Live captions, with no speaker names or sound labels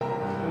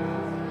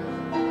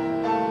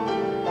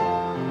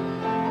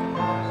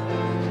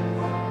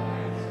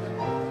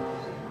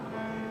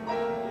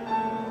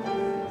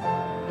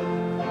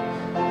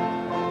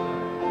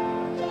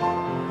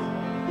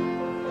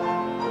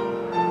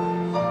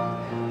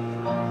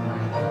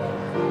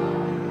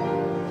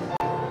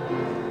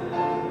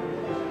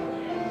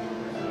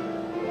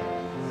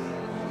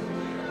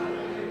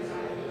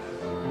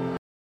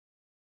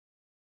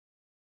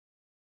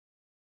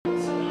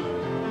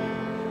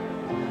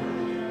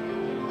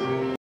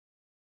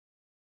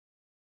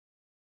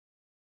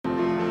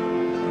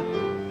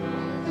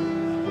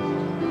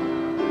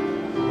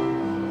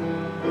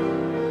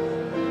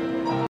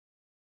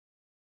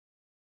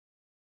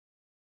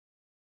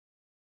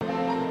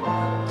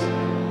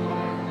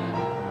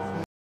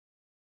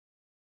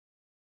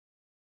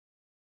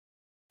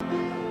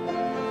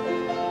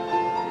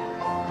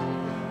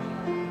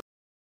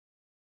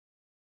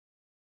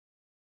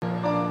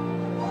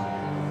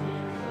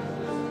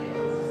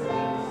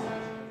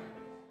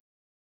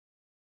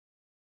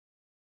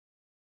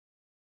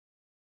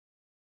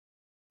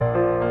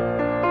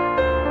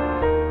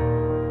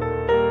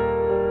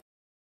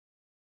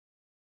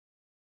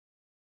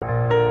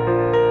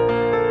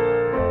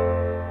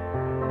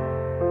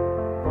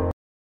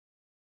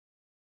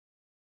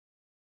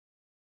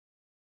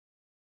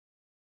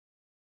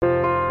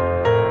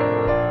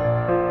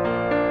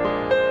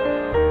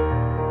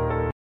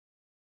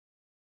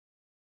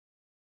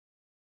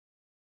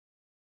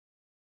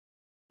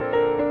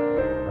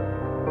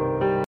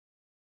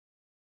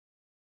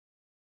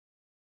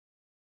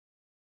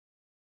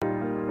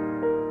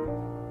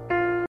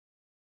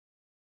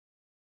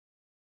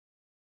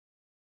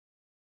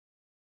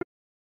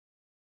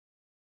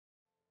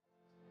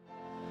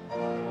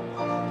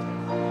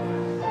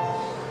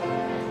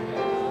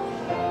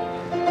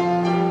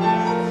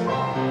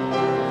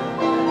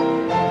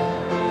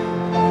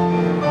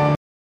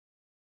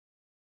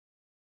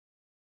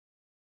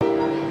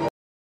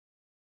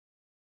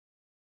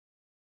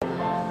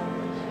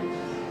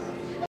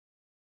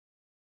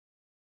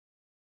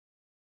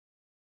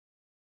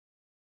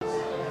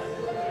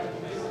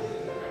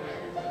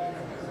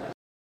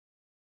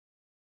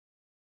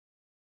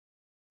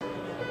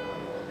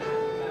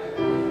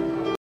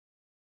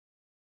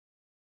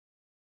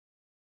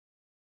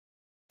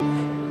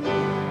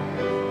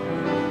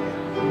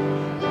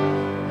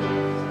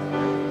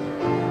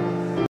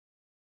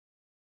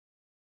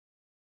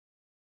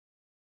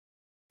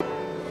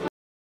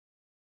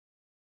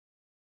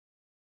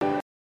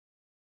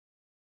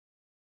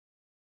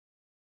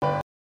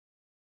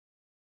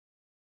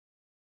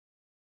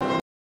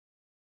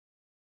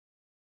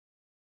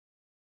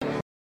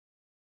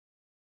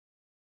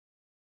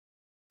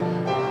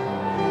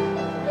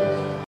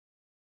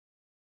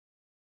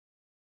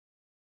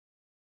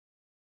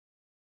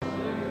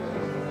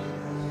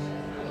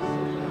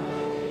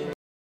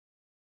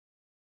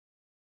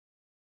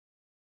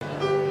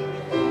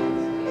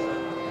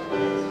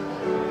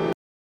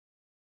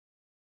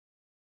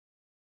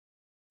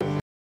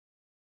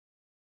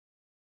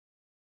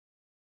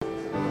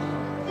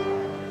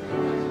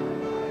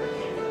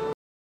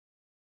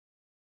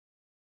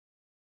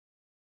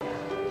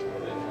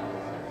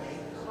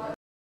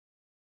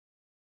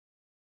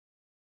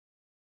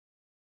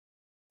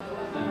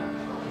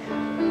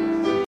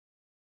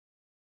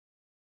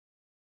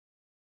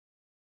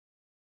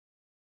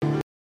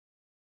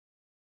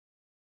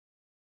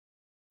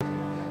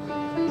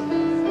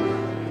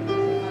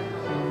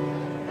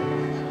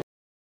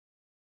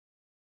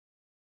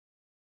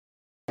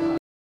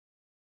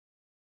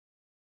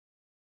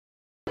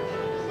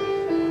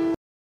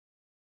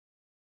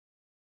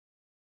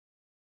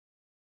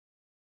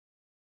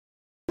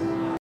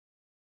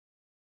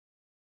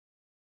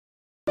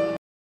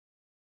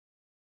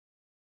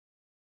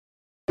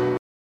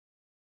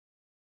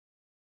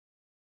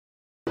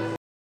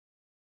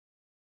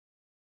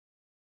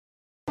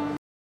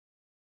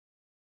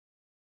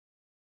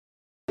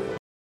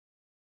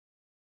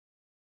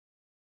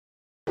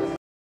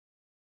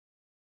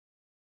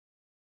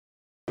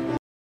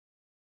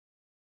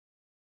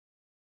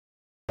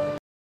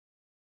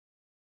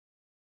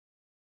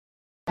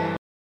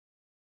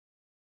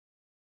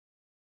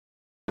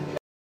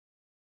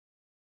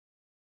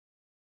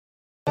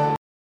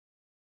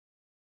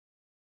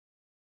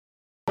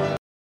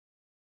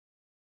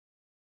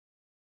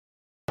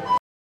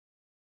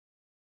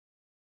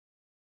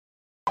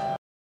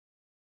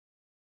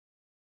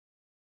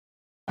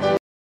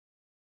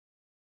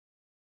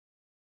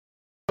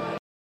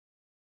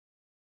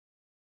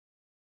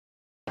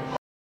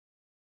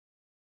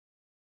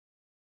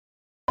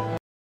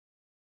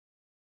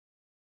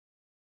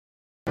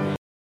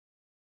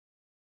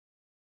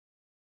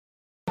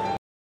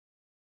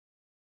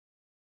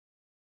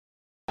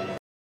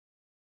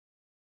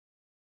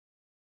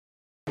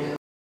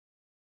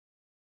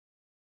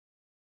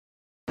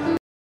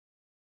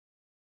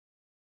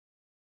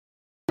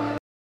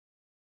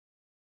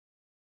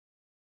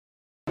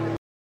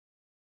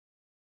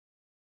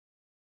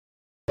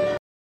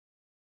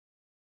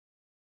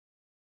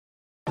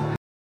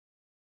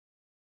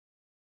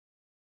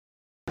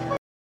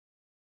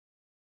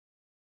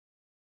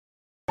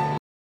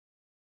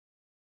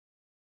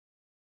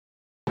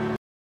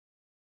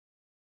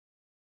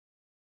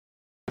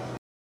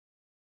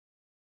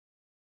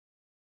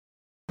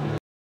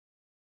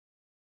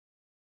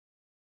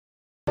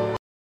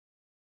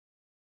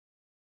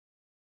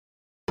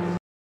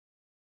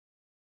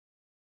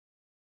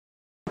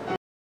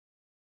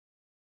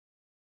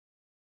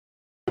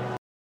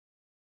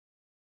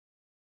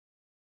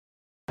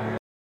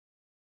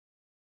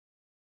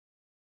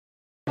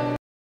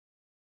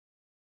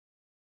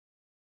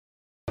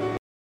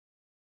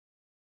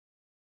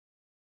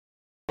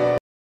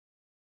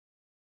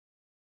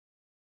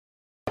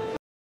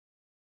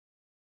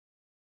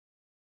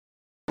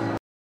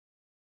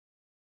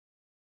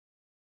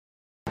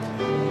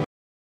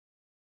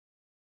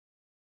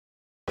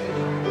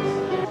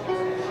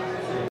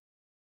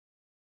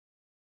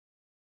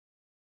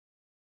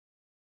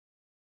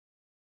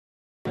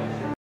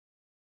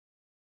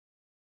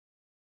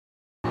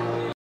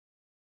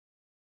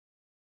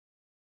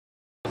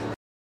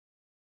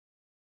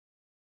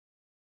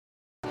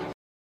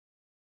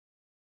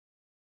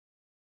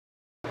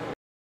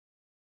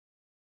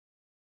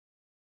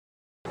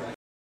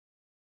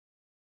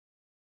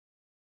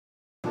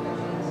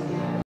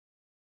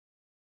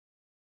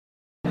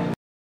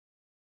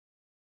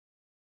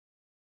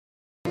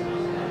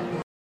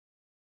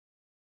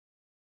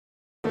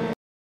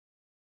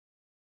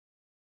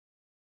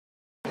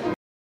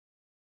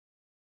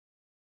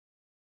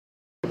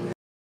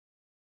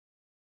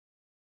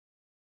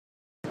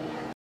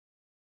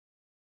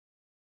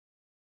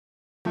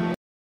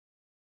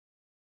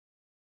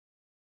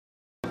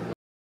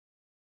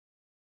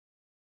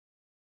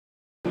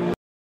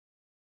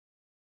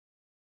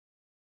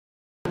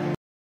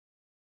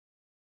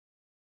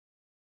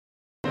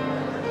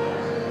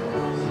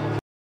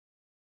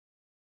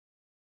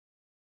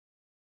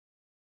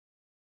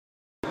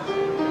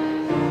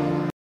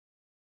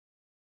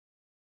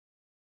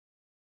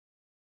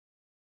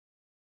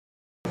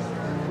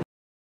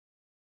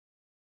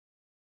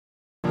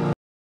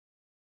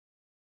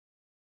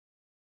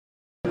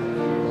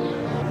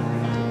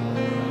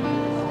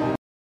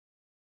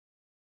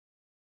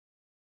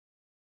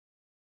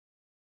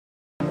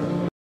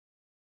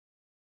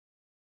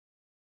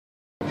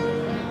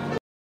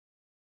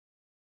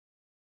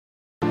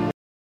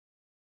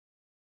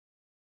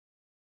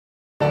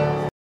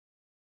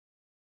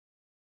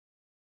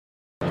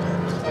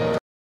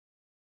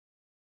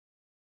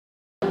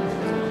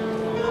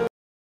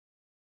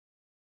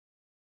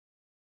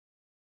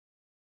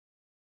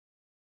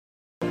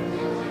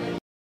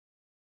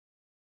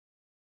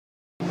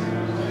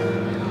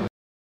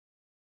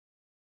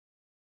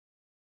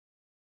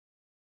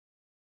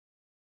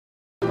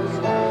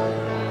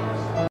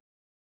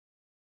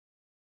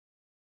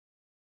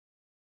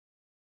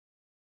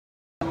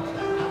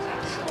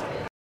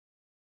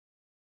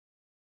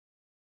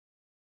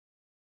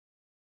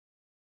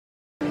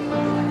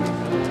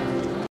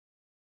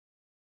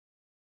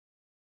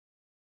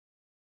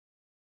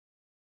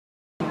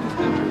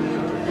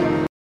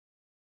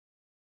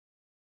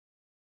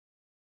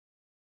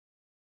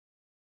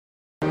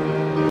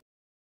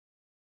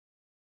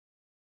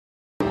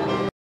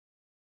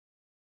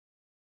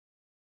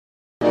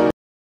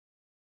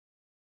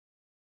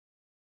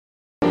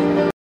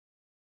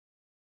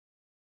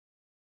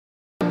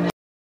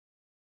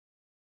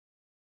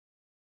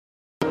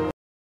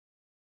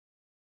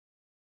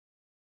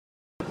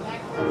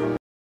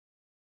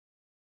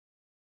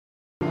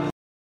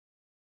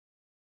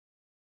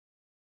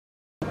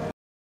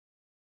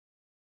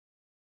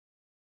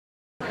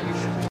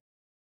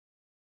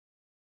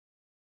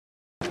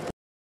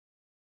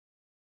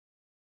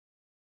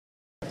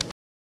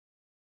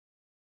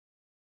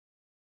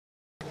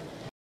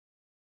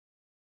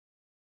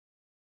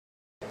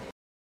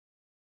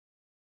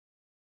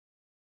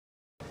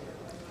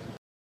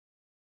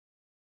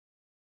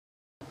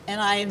And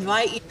I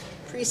invite you,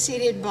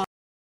 preceded by,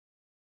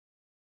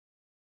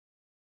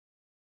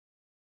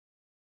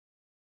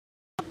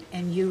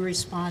 and you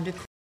respond to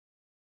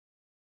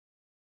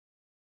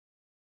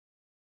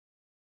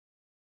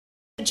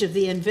of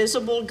the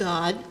invisible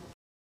God,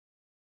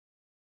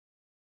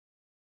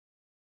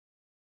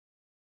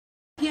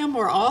 him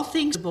were all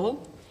things,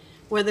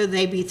 whether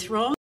they be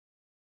thrown,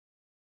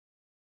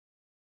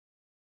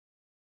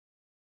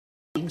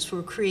 things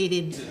were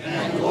created.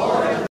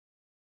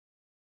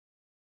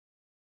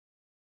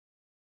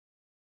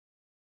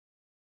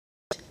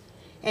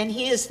 And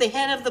he is the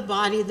head of the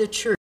body of the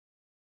church,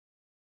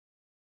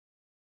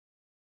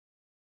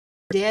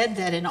 dead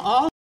that in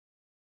all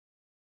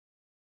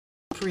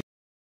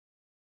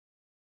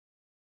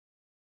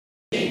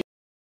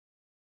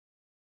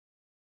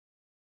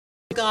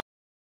God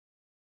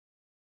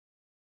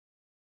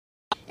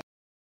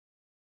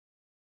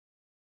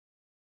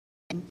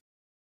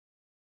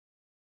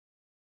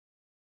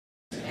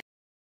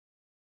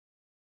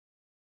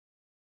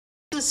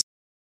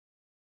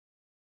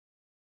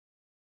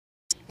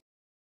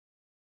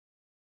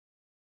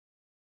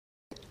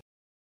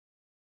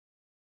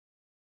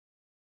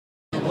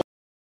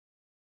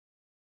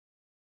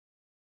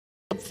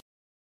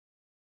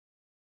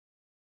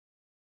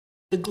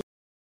the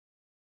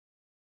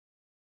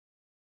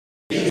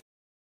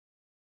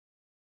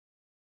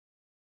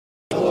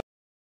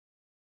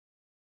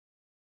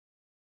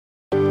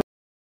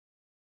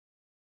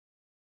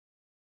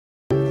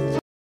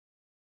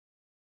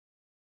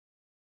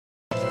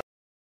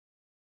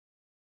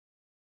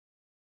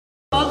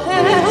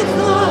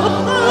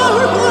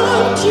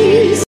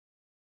Jesus.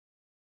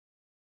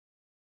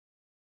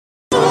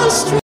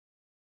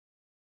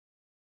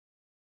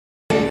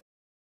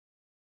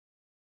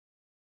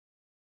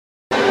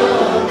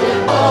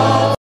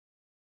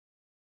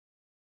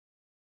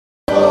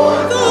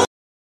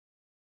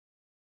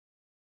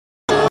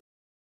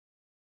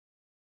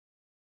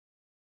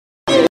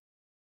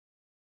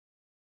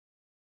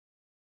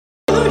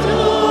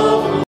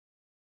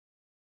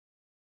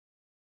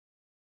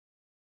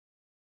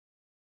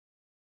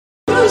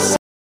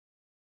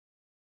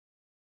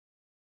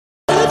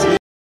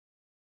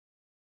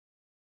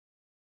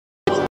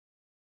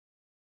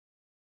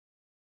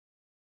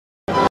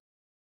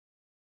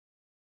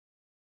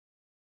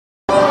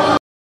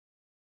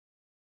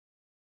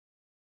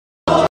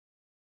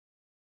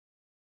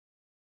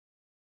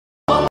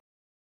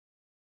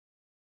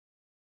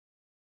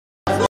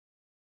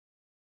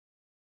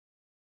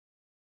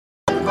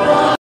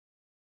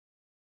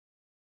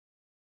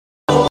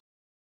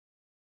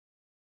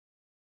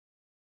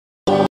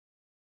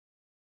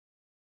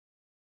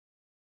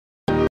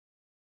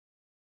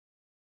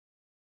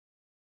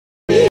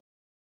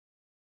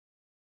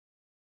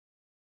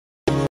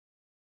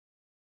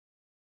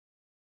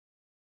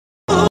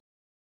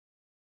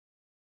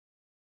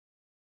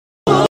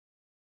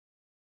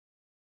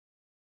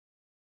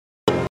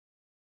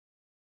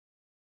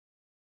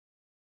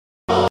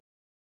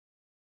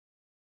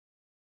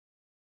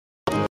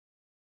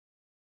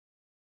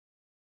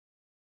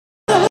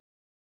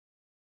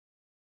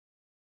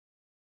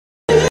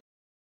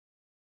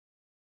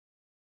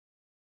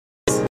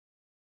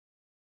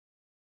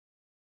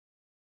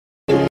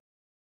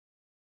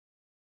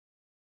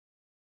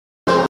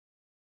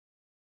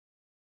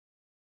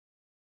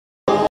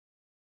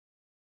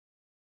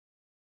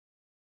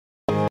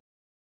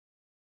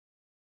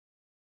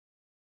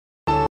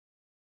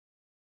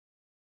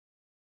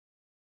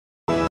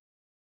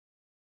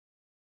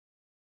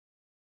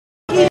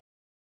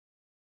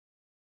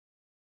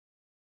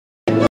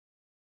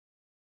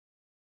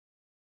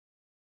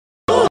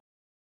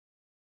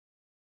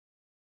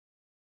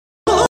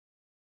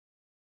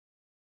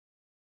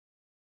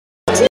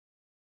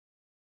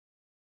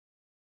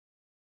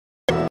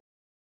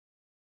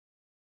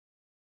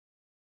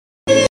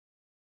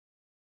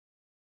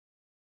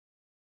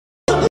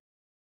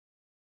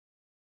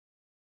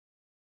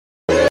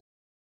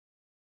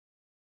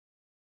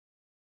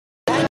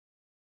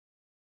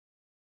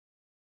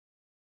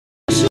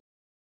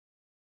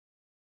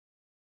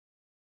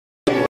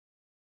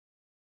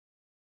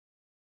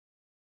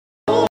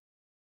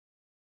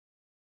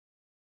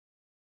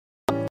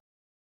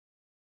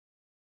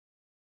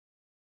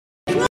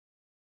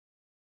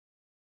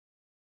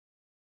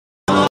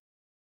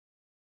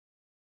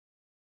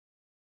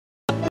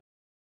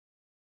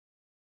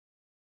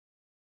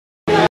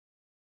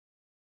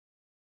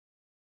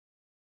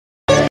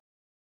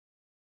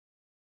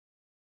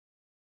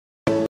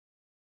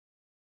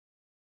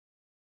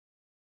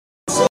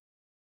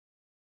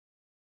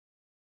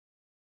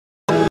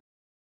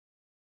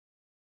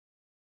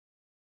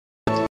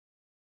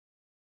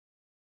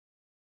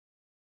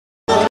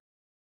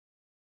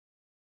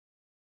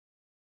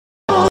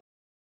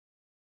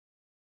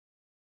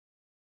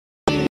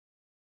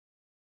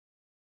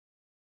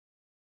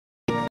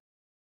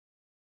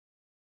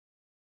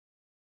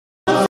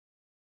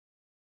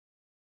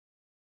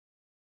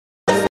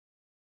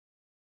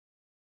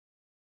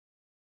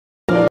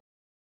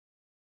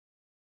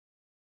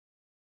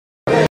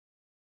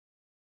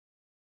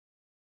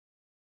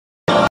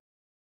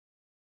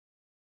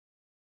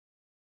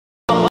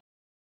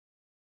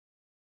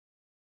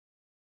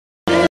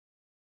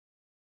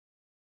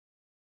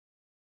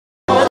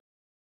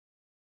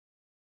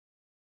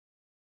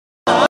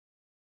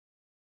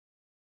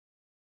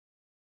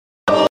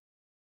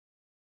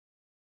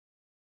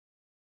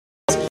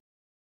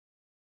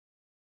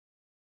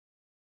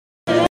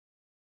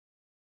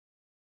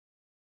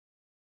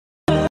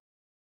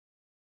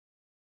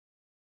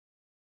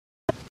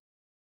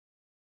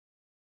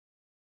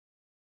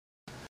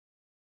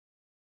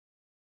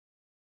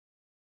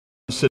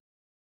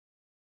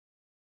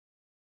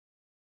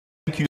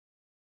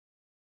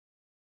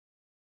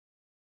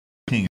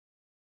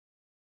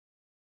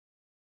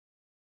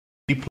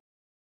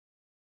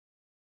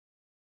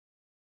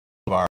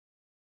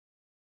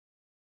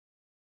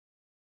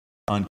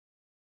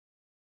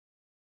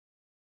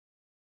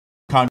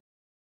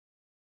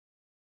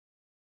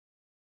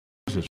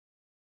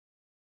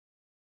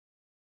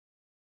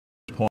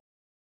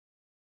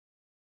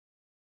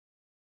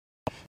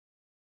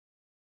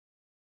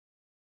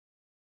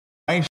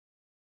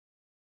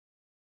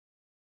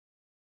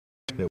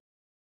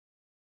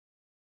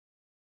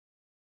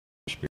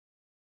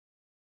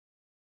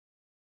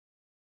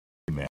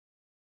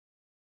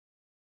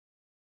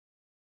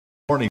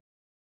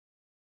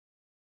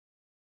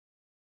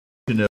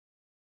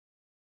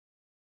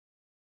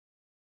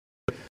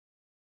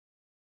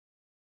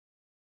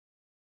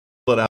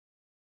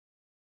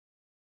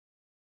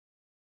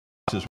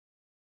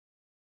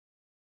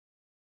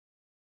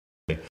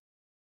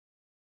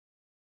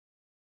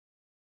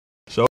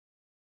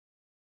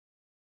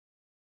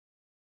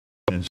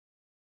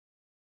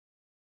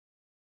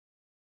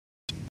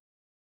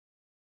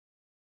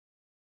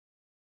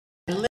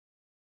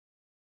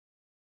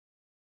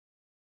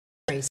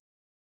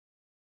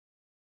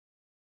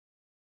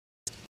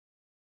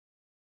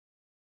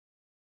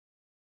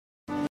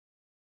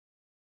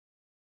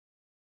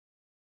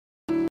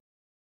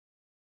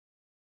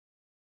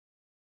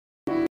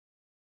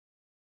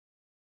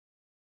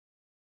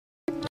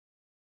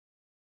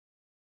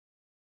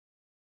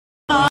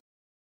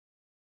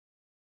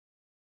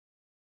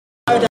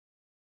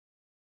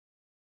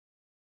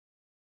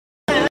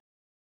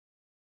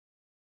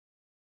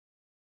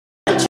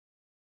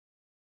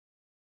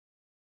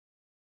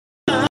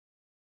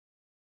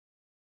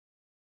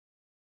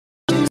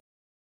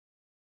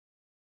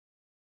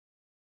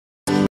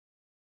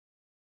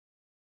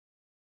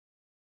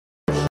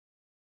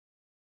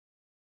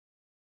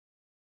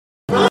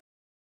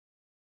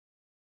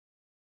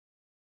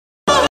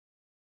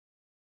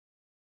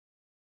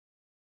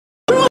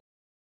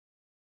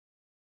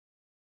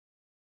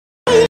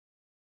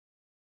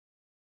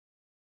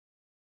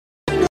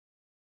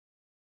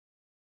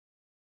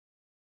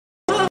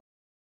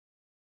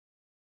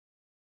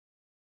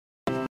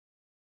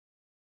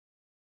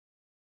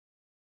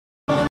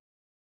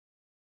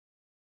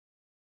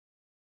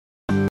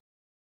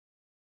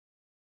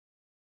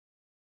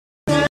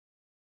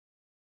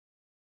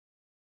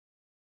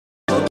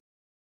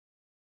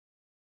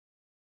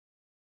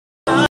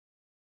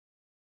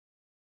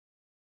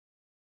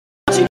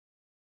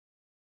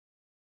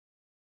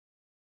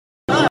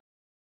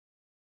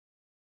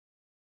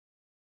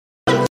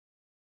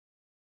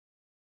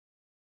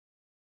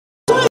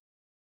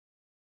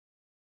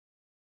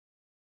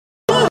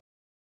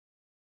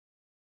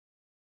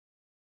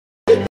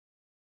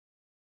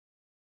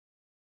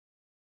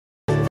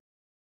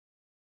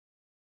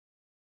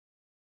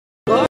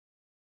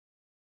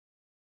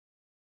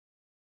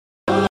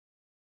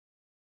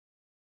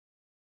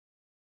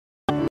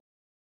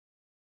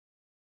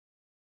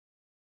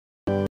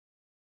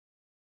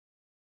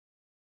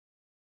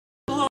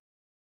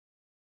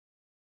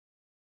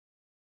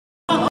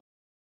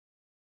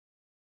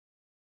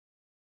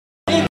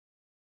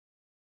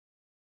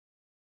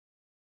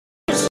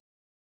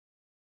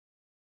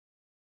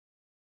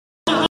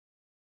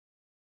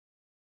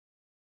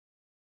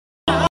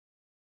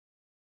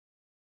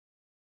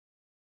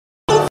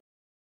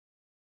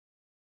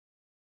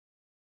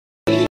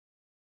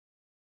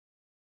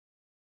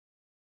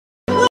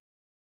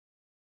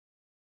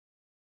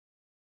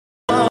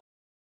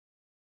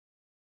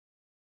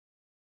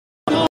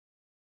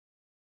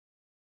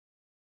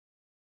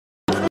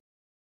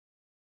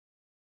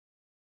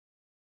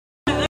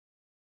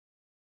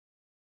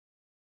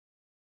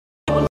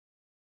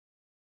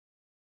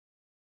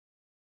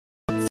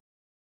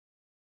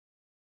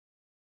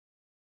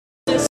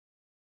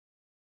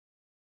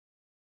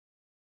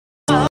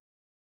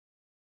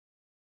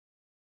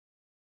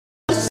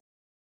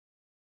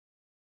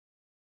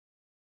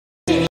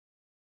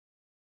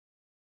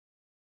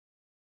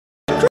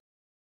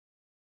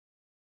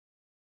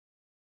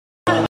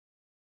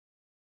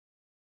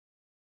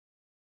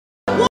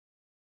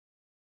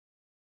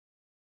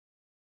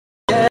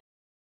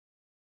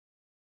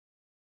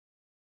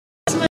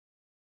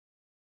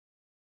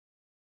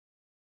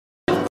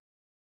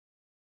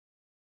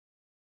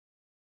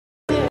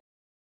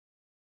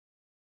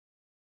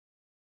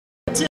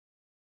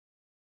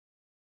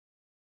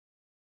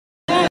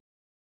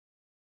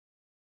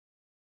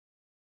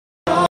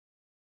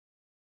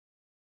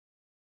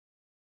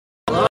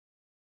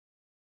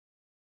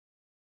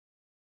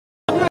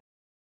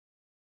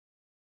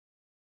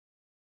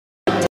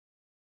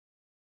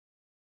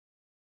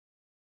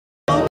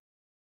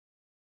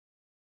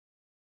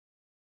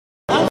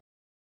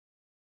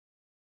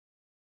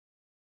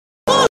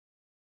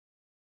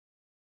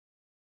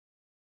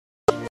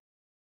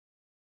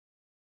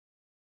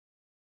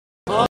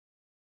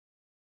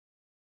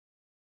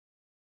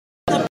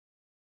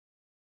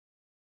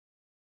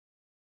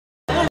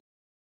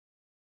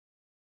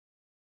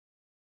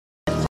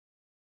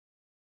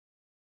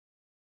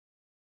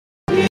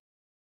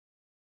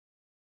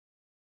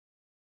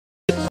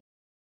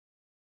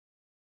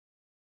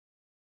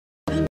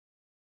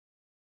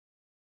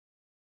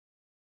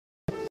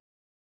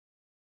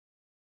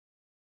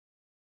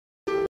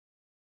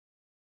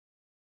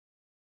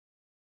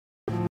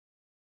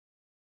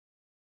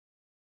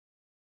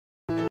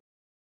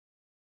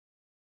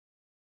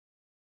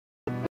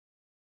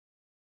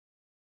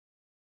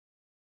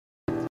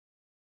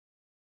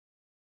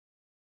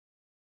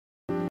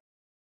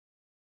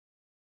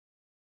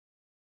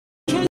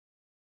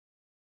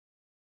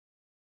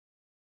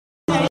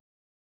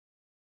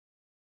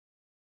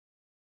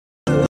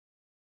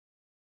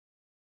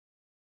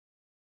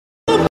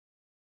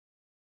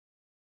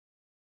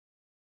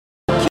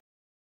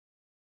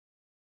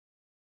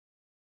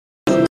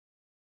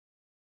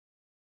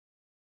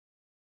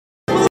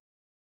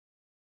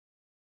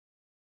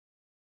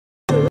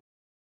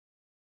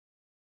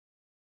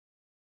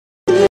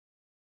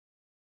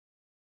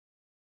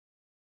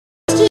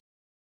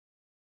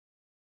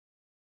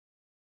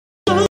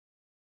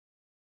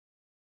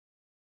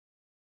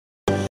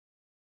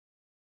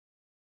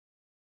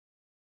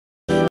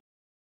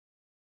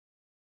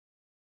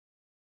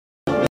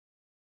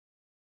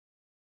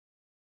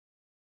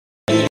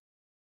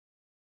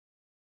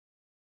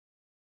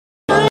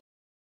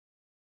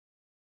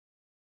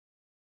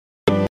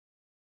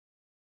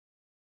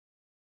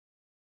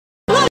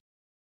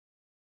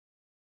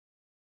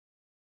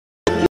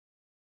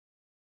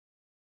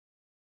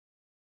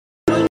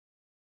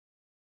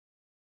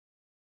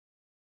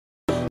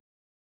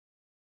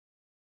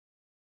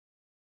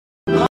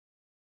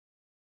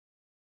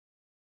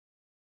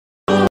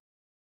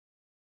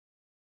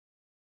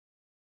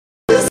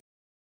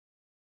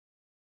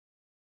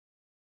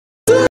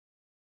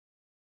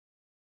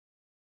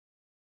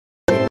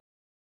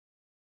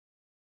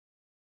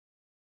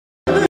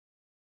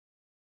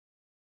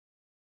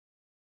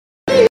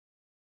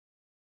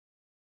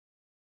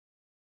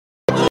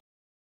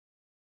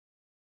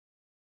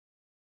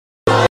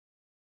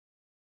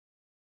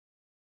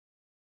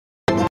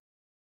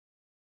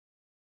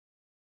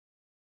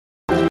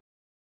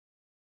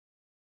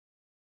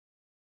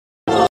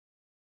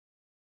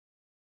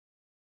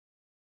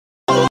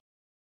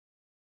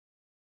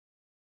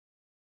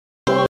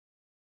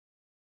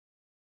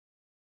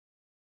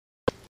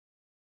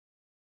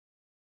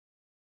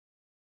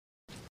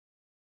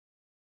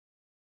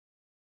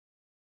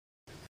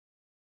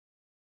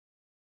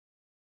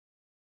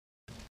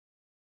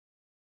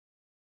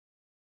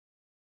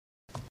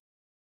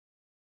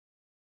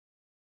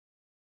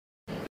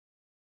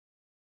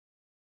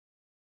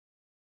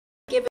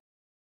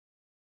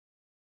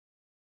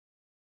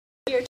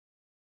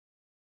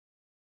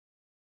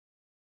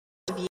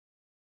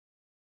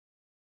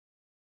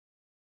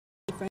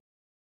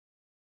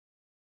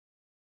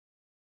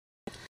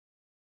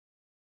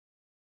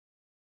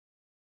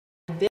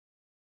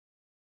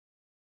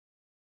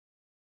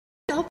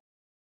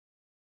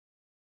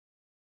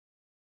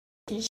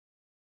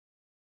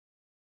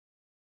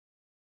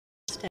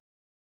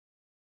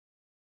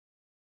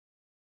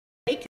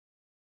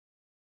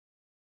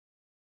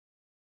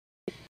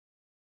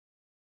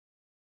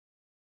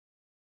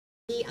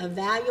 Be a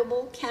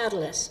valuable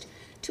catalyst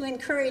to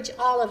encourage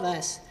all of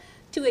us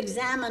to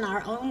examine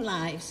our own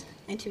lives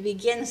and to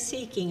begin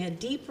seeking a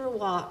deeper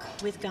walk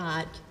with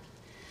God.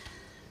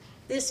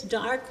 This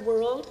dark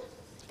world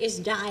is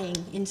dying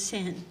in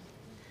sin,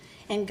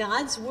 and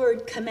God's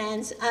word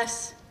commands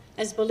us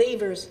as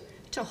believers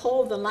to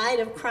hold the light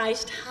of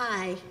Christ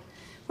high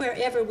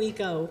wherever we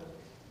go.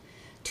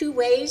 Two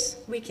ways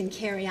we can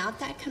carry out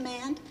that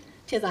command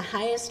to the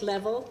highest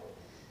level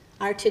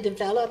are to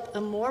develop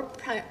a more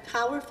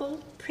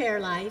powerful prayer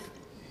life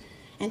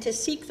and to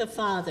seek the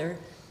Father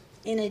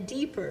in a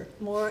deeper,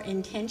 more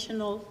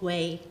intentional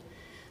way.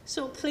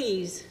 So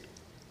please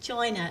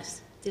join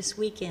us this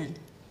weekend.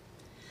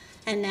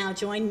 And now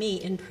join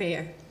me in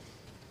prayer.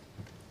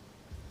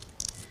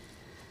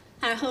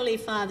 Our Holy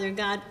Father,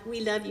 God,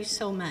 we love you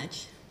so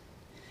much.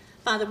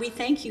 Father, we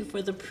thank you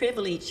for the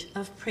privilege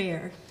of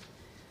prayer.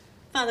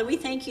 Father, we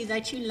thank you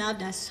that you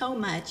loved us so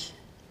much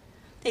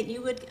that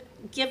you would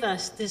give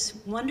us this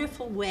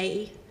wonderful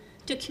way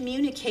to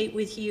communicate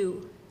with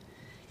you.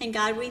 And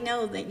God, we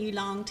know that you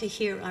long to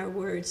hear our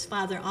words.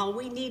 Father, all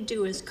we need to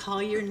do is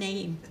call your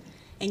name,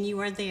 and you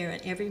are there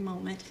at every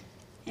moment.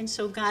 And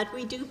so, God,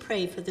 we do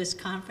pray for this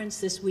conference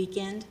this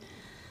weekend.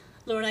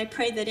 Lord, I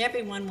pray that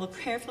everyone will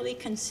prayerfully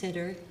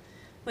consider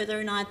whether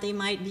or not they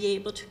might be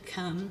able to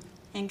come.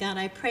 And God,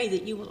 I pray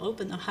that you will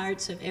open the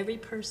hearts of every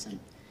person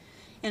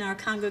in our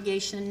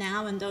congregation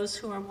now and those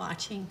who are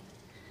watching,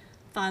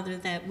 Father,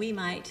 that we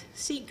might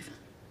seek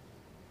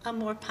a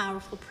more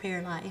powerful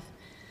prayer life.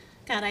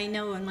 God, I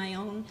know in my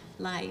own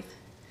life,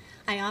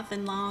 I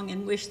often long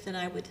and wish that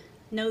I would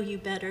know you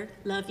better,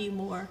 love you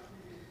more.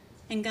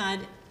 And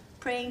God,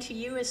 praying to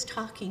you is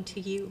talking to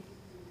you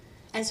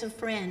as a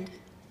friend,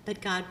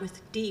 but God,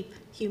 with deep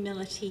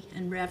humility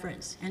and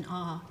reverence and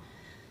awe.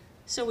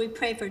 So we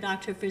pray for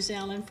Dr.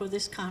 Frizzell and for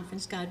this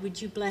conference. God,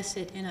 would you bless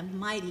it in a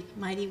mighty,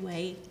 mighty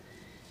way.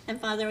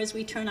 And Father, as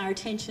we turn our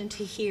attention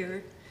to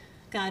here,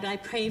 God, I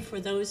pray for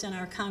those in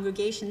our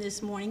congregation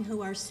this morning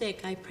who are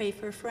sick. I pray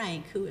for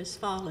Frank, who has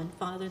fallen,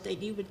 Father,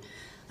 that you would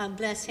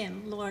bless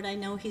him. Lord, I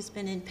know he's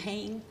been in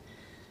pain.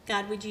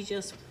 God, would you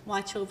just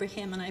watch over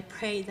him? And I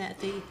pray that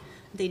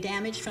the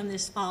damage from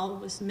this fall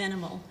was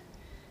minimal.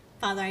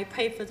 Father, I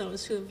pray for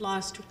those who have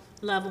lost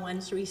loved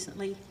ones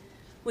recently.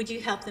 Would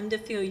you help them to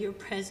feel your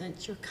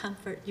presence, your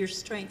comfort, your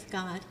strength,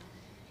 God,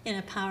 in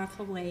a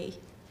powerful way?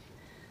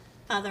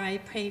 Father, I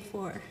pray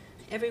for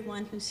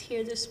everyone who's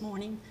here this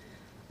morning,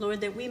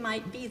 Lord, that we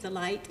might be the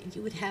light that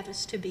you would have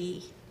us to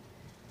be.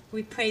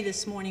 We pray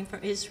this morning for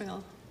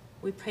Israel.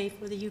 We pray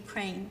for the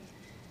Ukraine.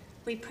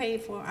 We pray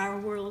for our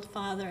world,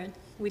 Father, and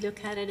we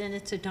look at it and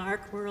it's a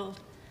dark world.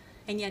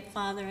 And yet,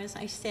 Father, as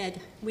I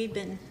said, we've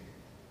been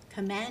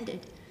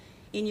commanded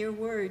in your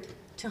word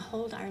to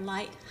hold our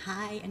light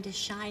high and to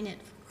shine it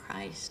for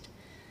Christ.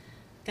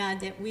 God,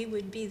 that we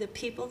would be the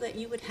people that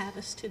you would have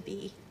us to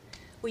be.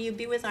 Will you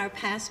be with our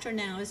pastor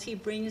now as he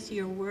brings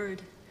your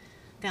word,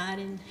 God,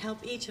 and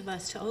help each of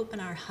us to open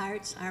our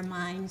hearts, our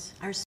minds,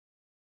 our spirits,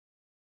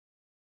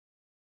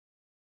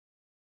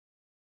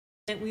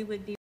 that we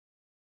would be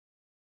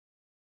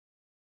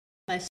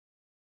blessed,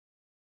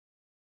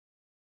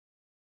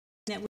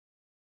 that we would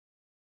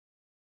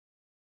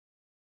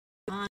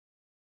honor,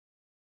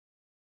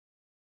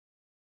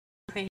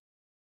 pray.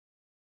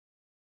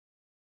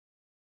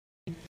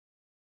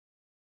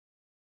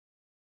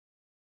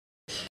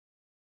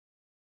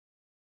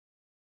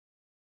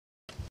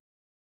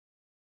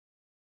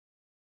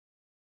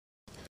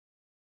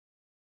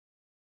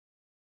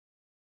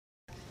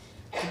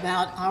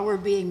 About our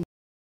being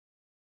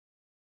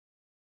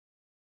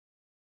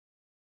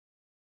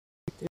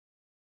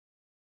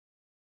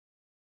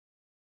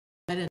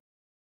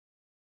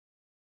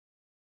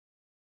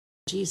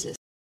Jesus.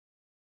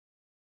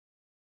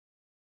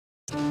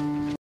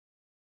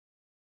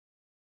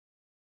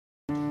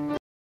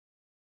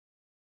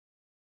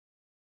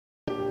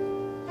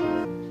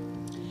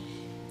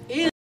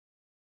 Is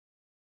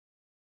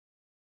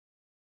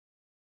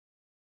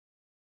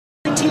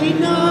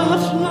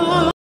enough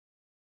love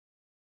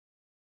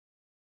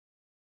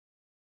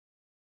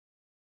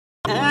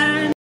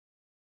and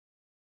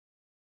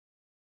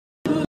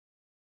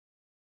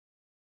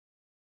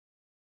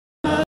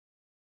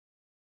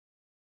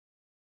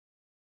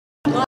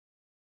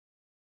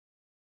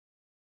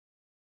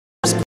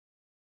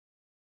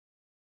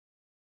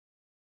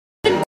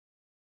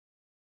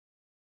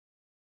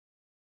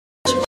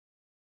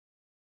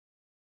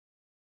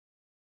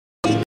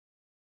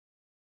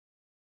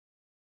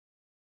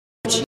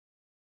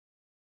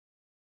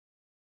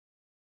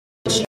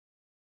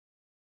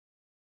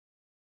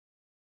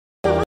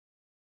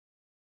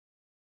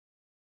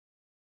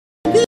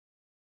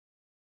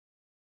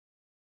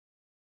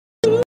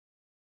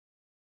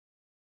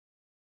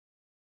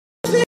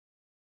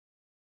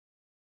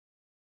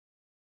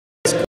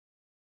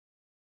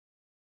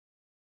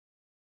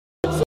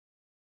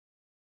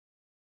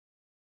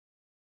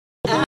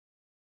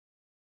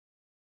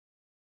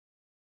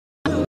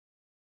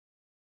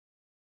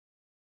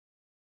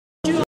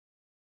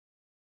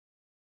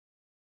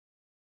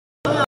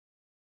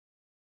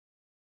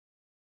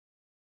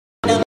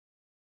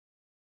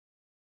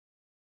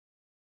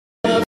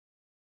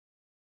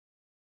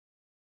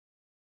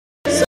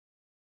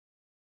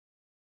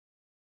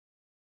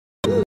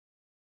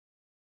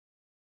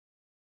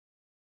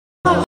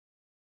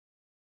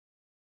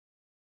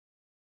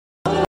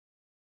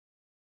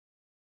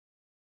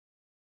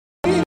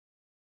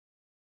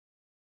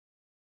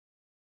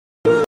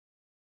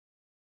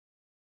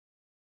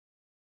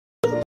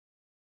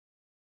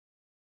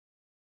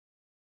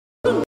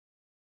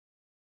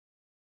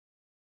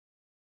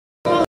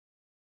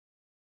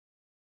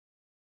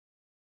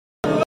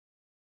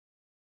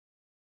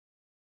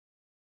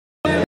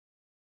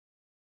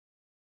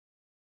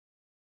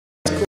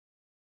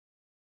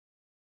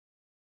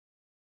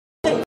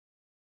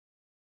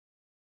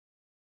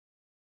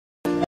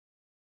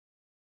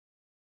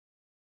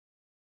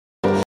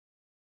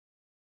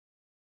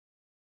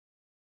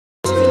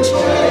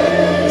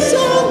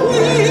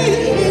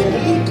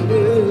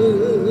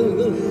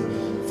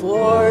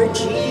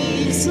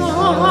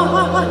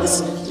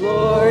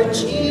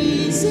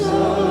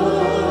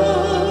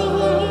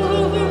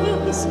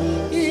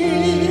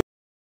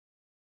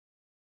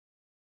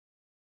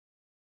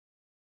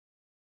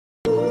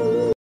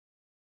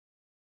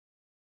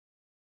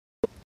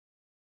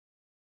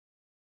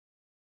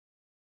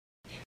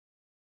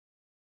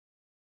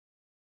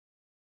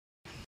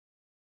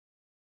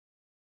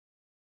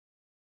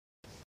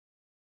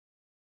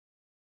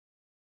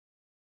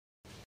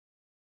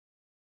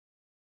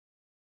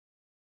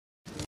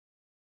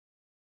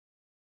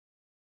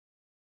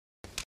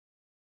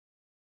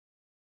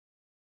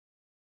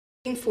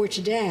reading for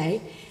today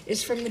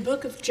is from the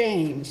book of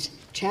James,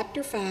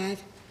 chapter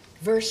 5,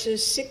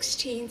 verses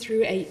 16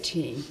 through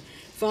 18.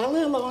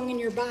 Follow along in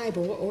your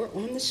Bible or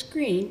on the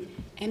screen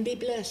and be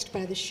blessed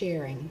by the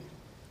sharing.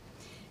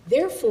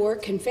 Therefore,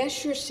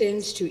 confess your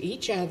sins to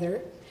each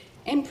other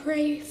and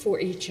pray for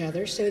each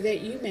other so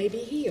that you may be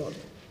healed.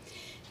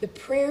 The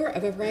prayer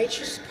of a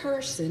righteous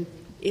person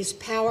is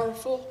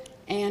powerful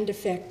and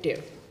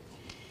effective.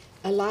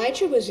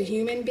 Elijah was a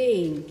human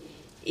being,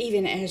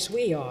 even as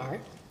we are.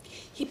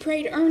 He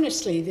prayed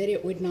earnestly that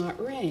it would not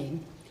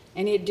rain,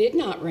 and it did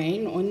not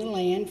rain on the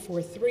land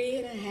for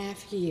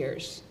 3.5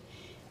 years.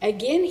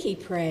 Again he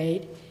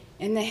prayed,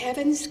 and the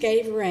heavens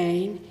gave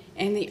rain,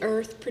 and the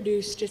earth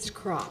produced its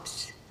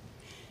crops.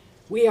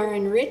 We are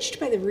enriched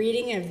by the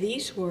reading of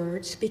these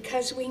words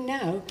because we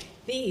know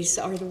these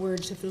are the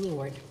words of the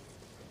Lord.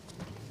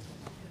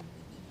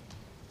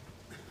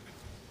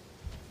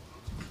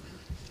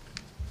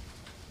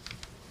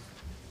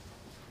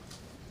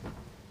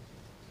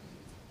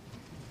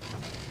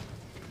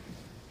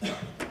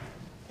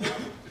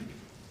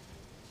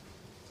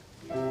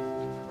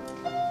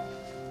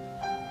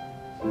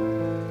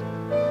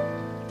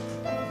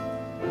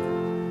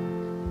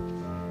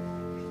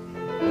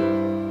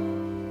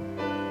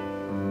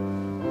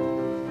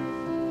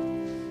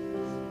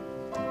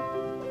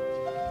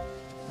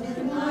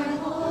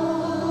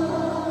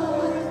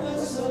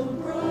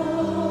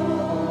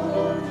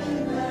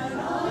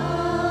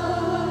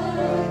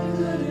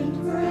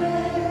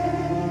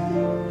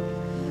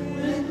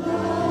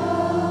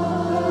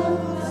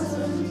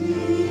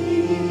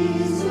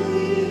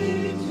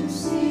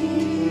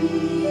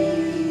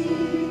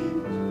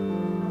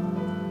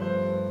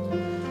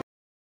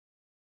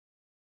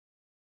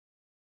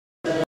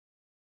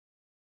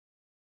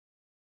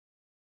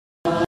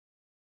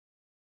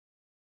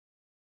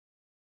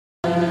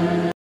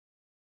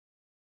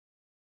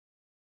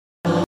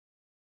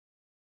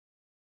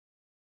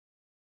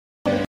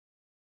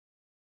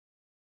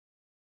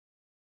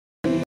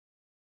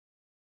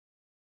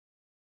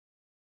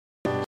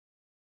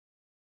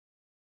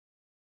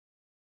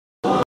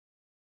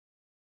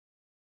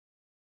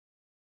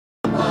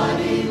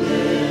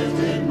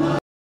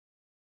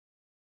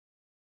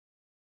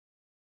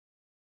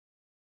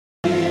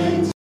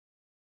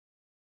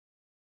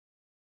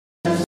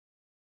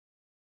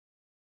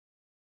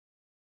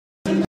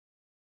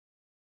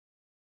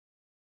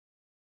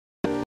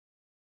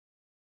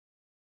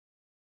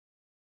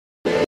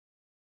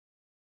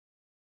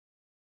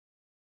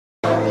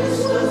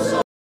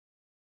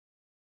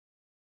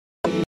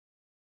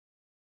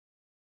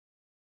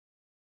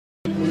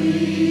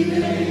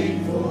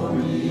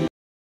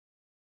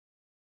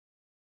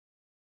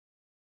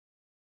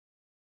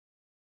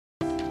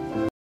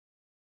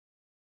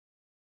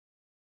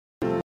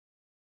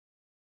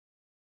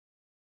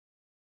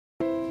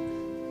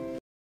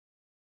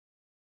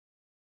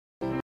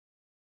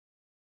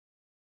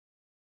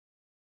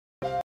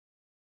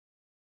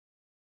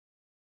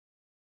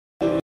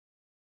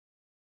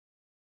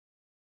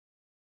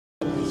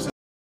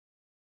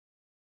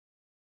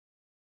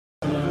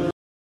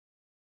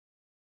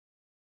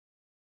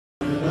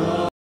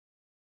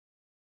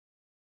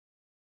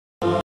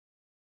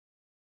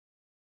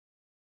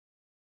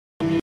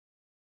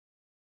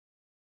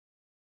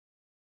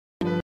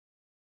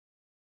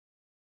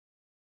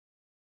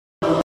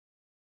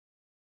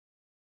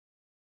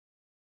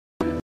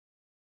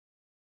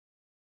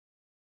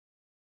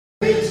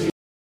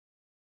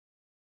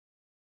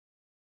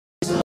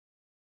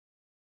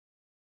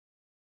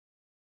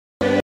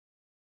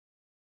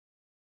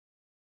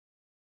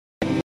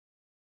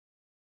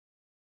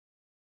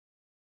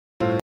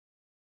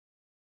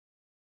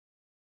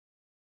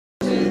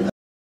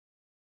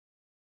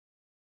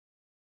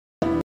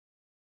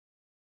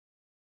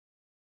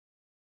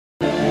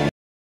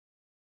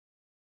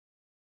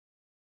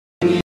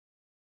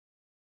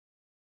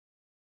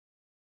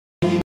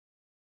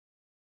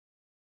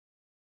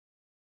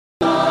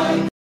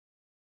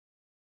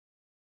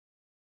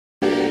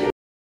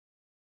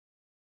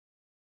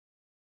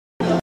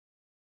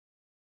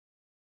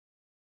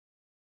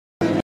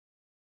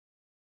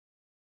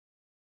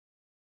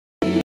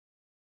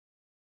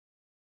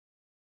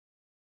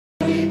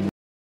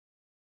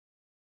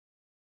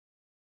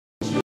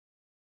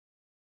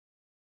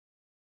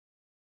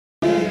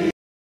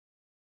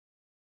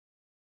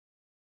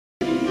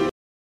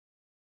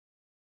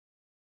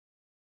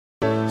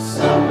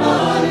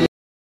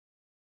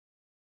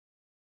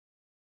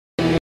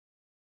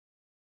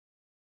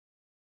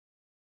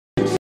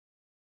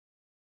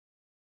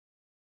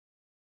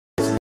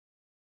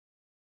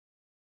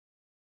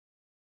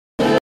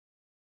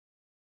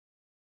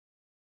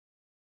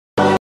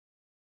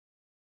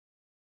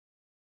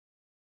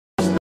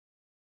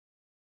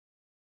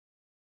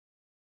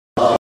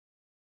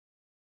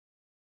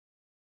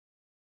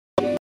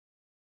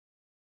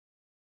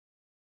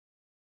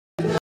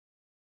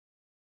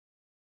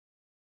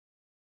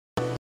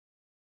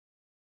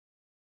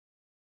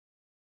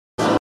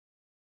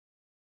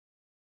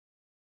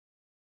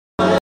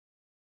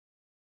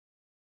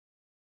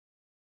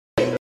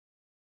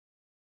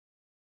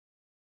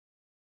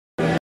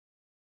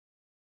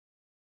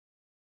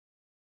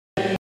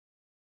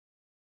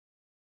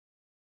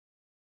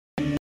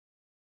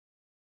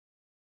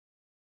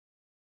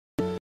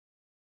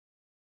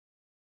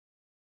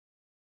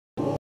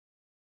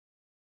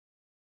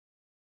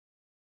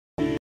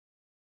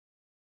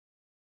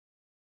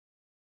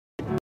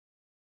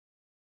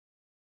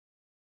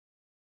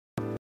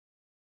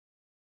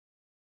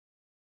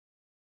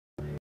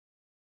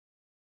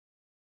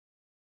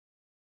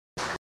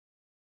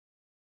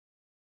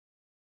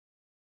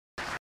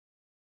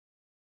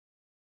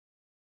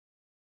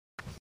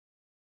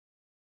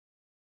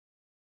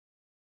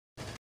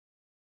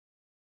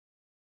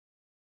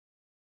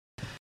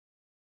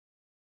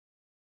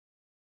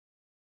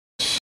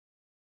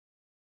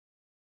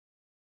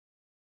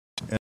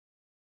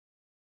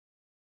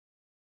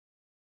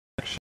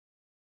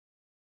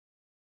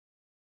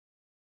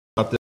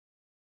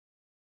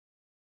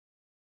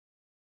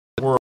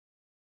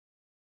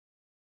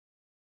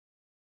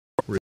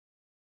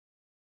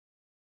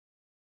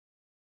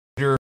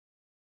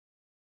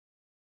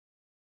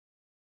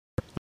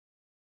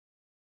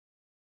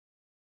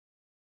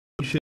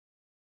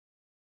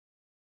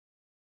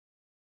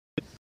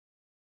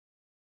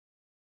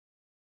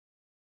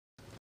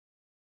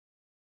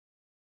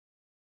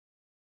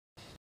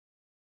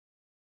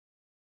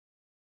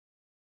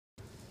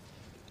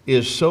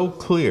 is so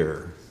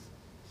clear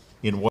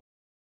in what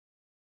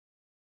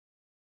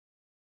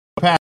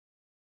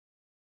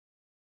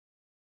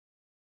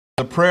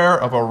the prayer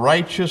of a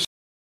righteous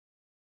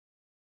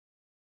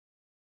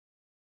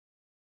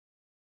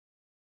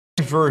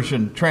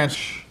version we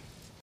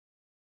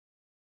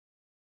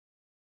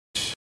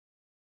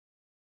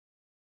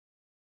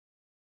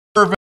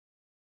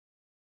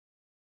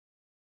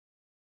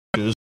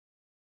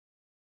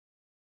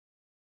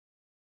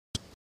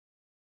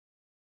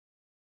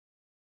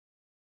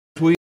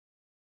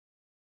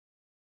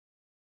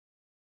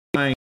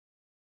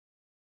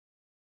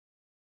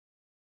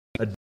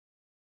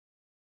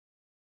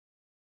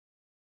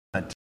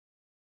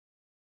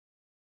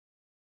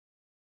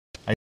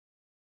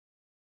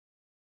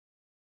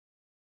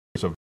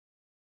so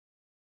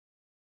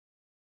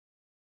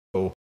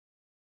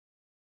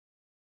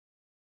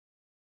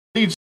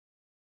leads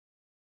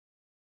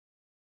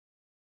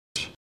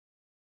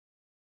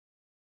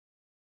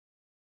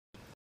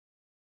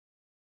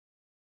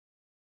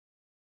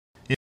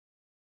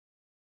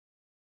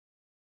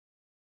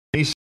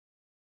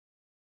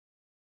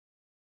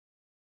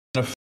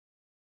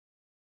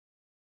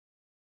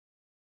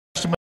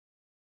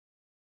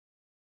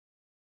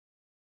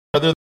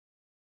other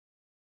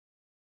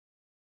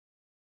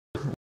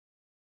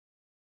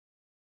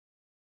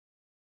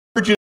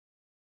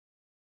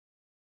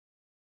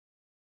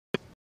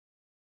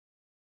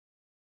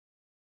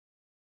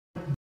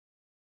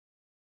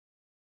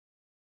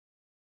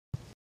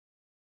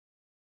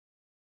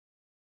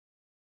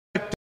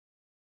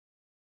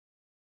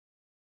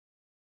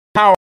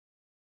power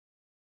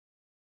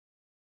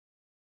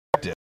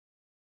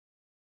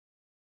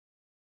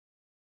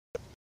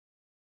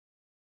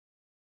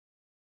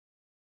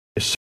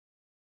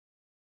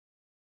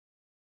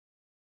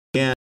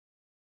again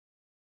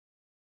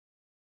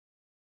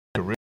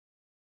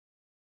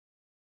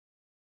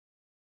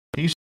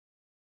he's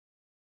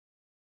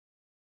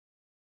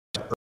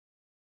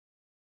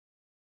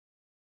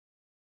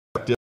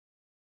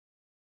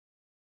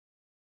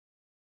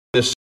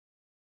this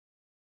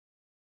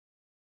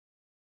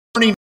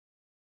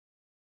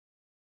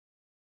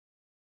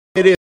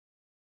it is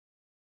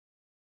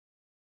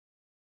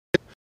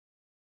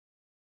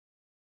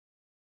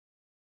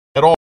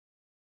at all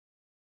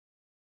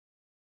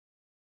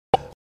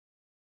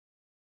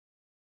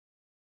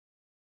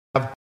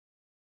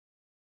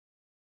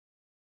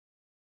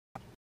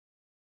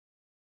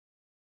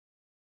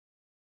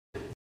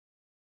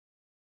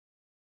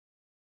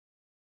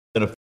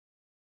in a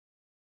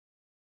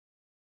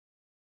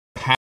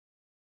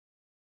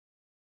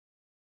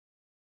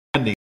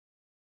handy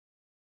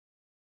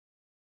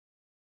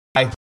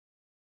I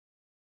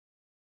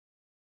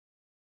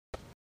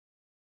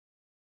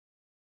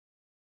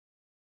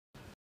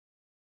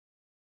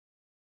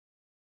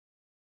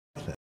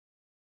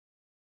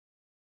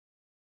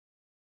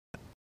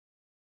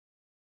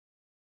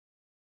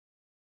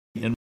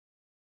in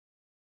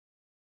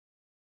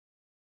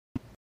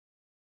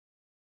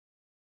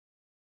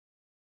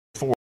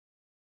for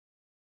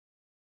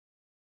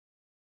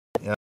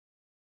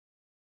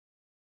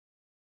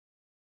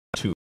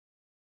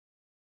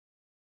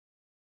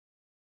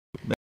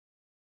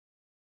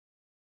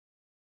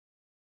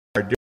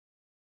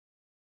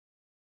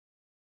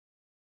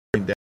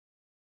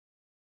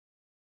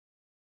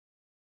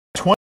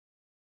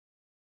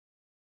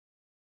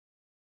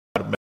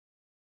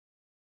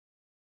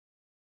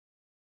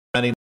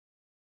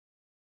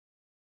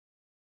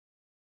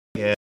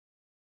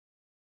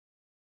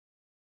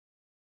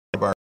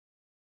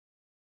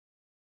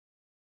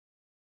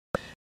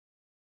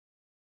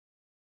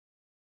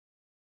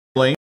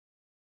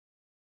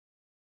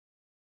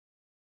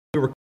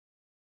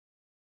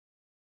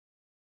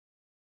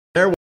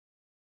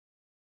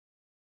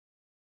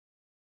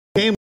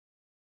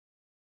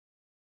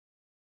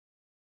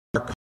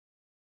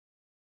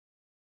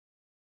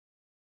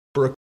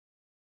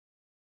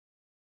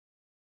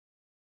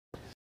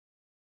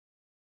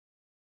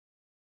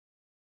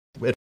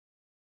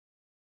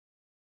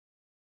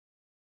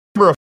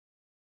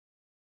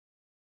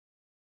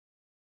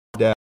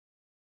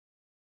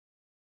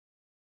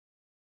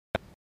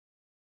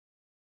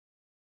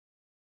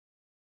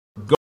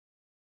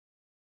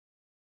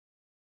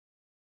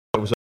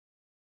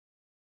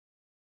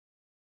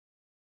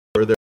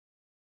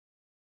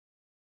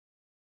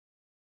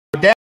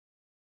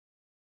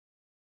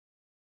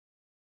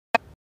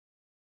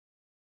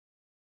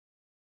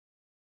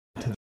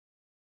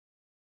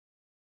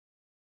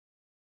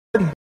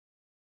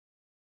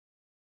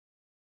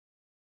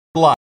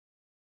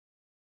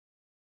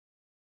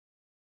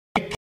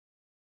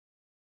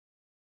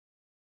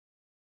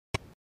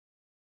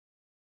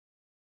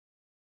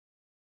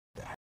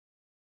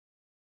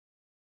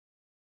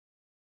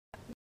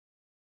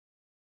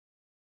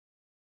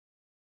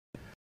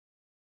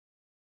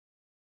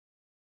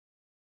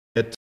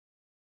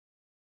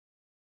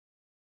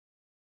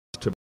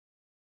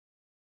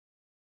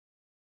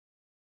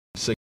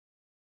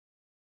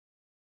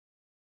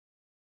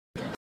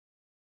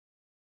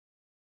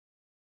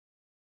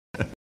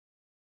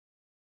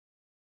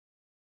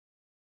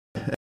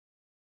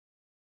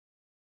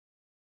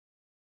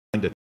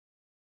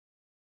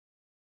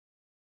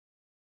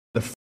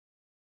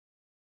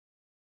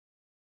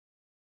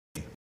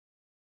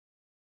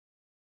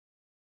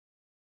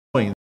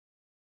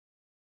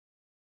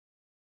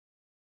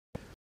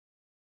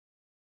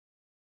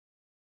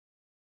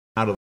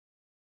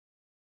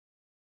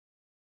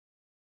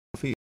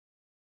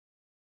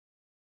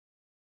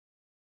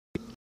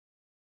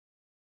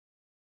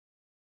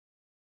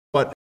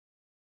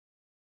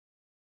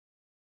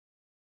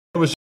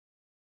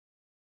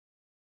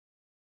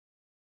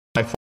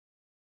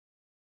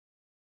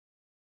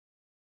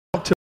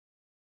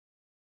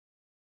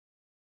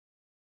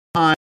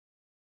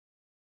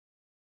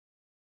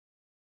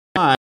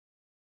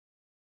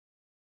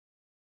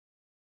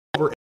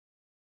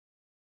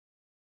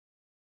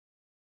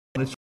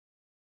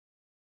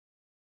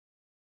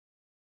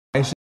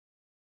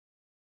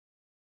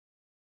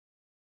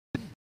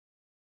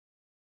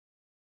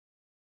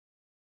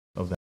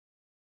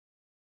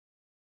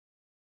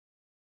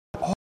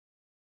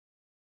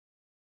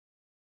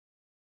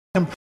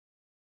am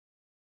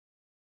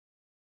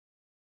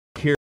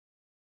here.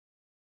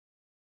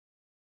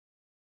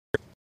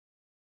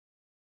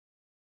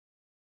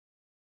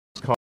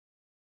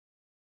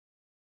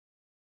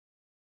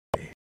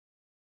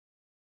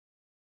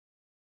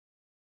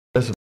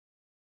 Listen,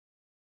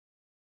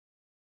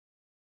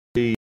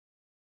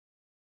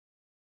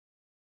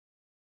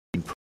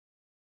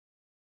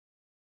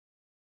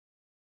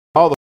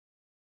 all the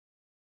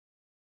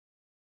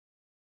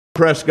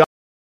press God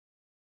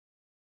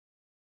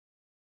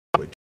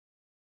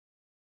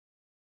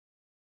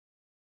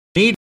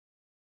need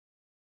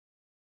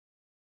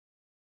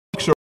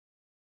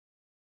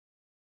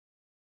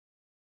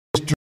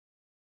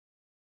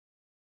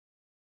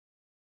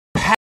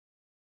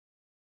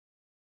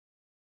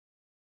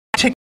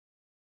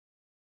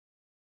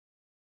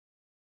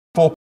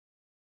for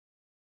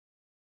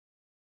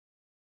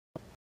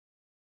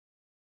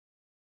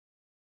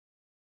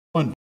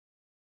one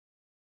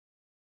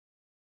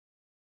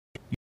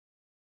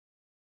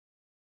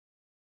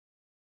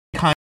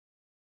kind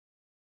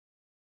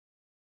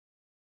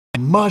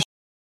must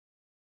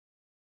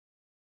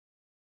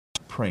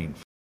praying.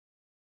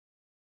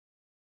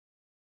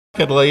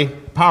 Secondly,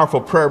 powerful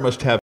prayer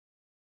must have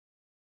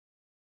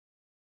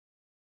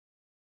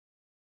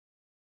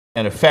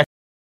an effect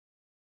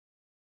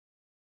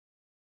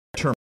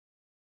term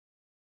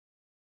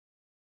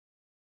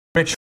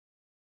rich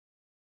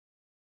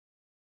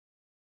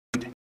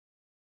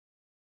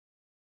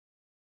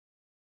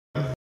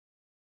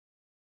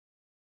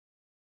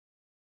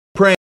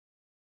praying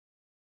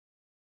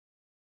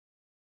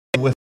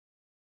with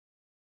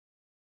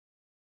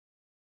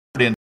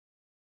in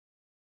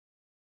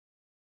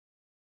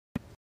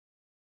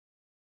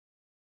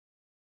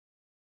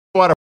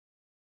what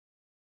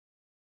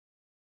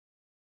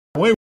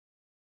we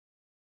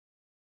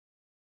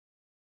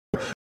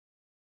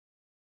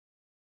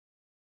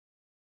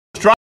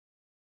strive.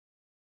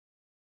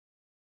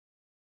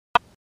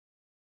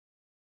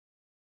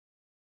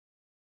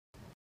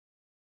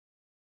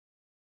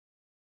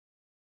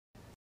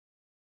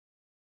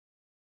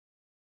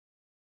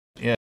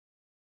 Yeah,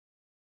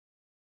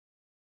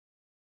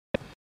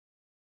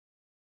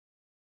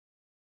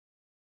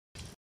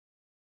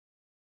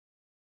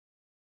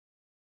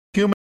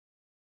 human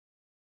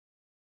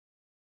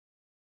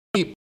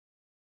keep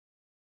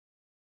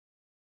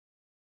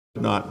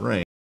not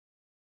rain.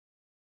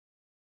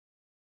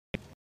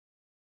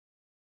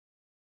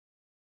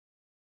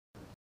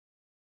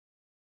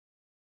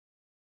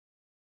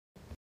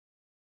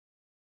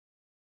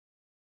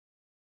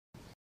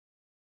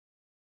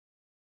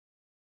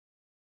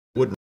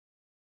 Wouldn't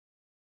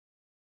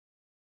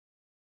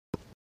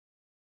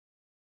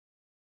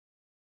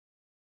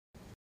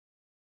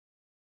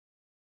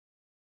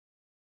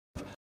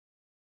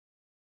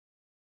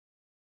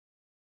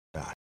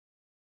God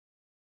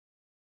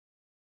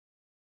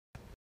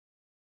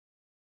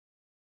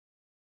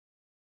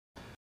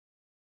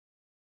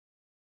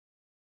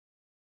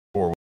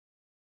or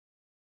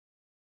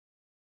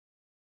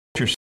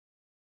your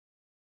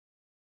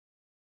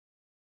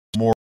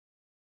more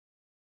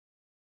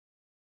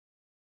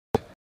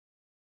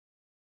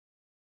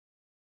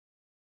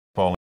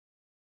falling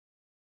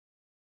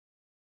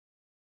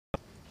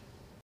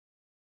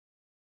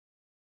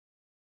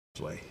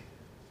way.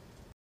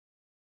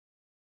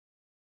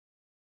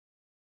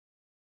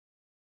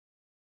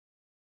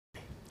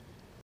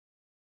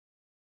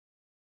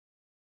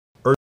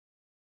 Earth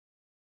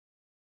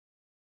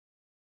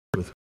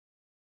with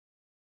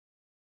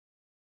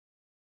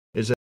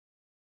is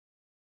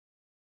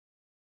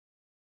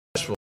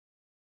successful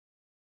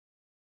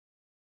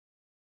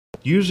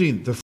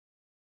using the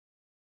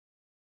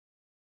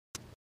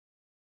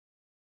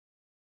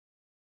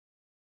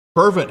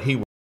fervent he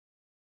was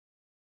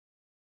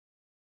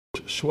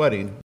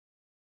sweating.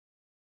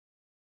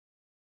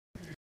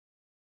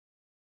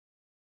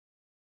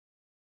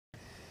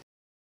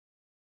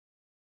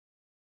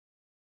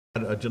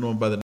 A gentleman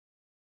by the name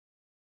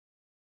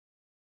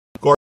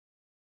of Gordon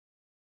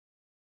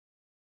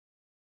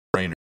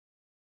Rainer.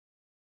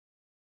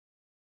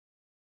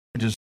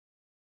 Just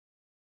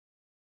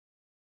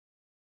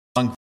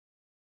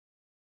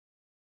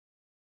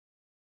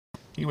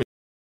he was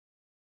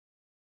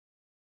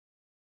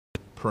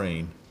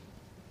praying.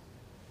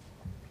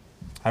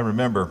 I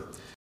remember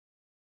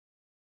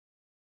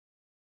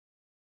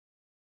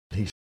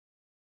he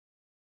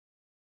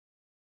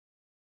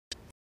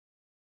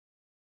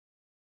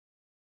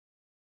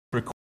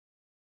recorded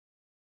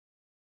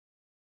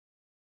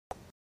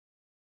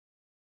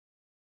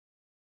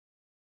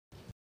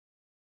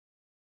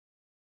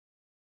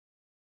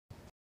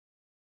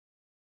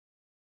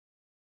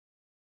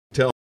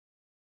tell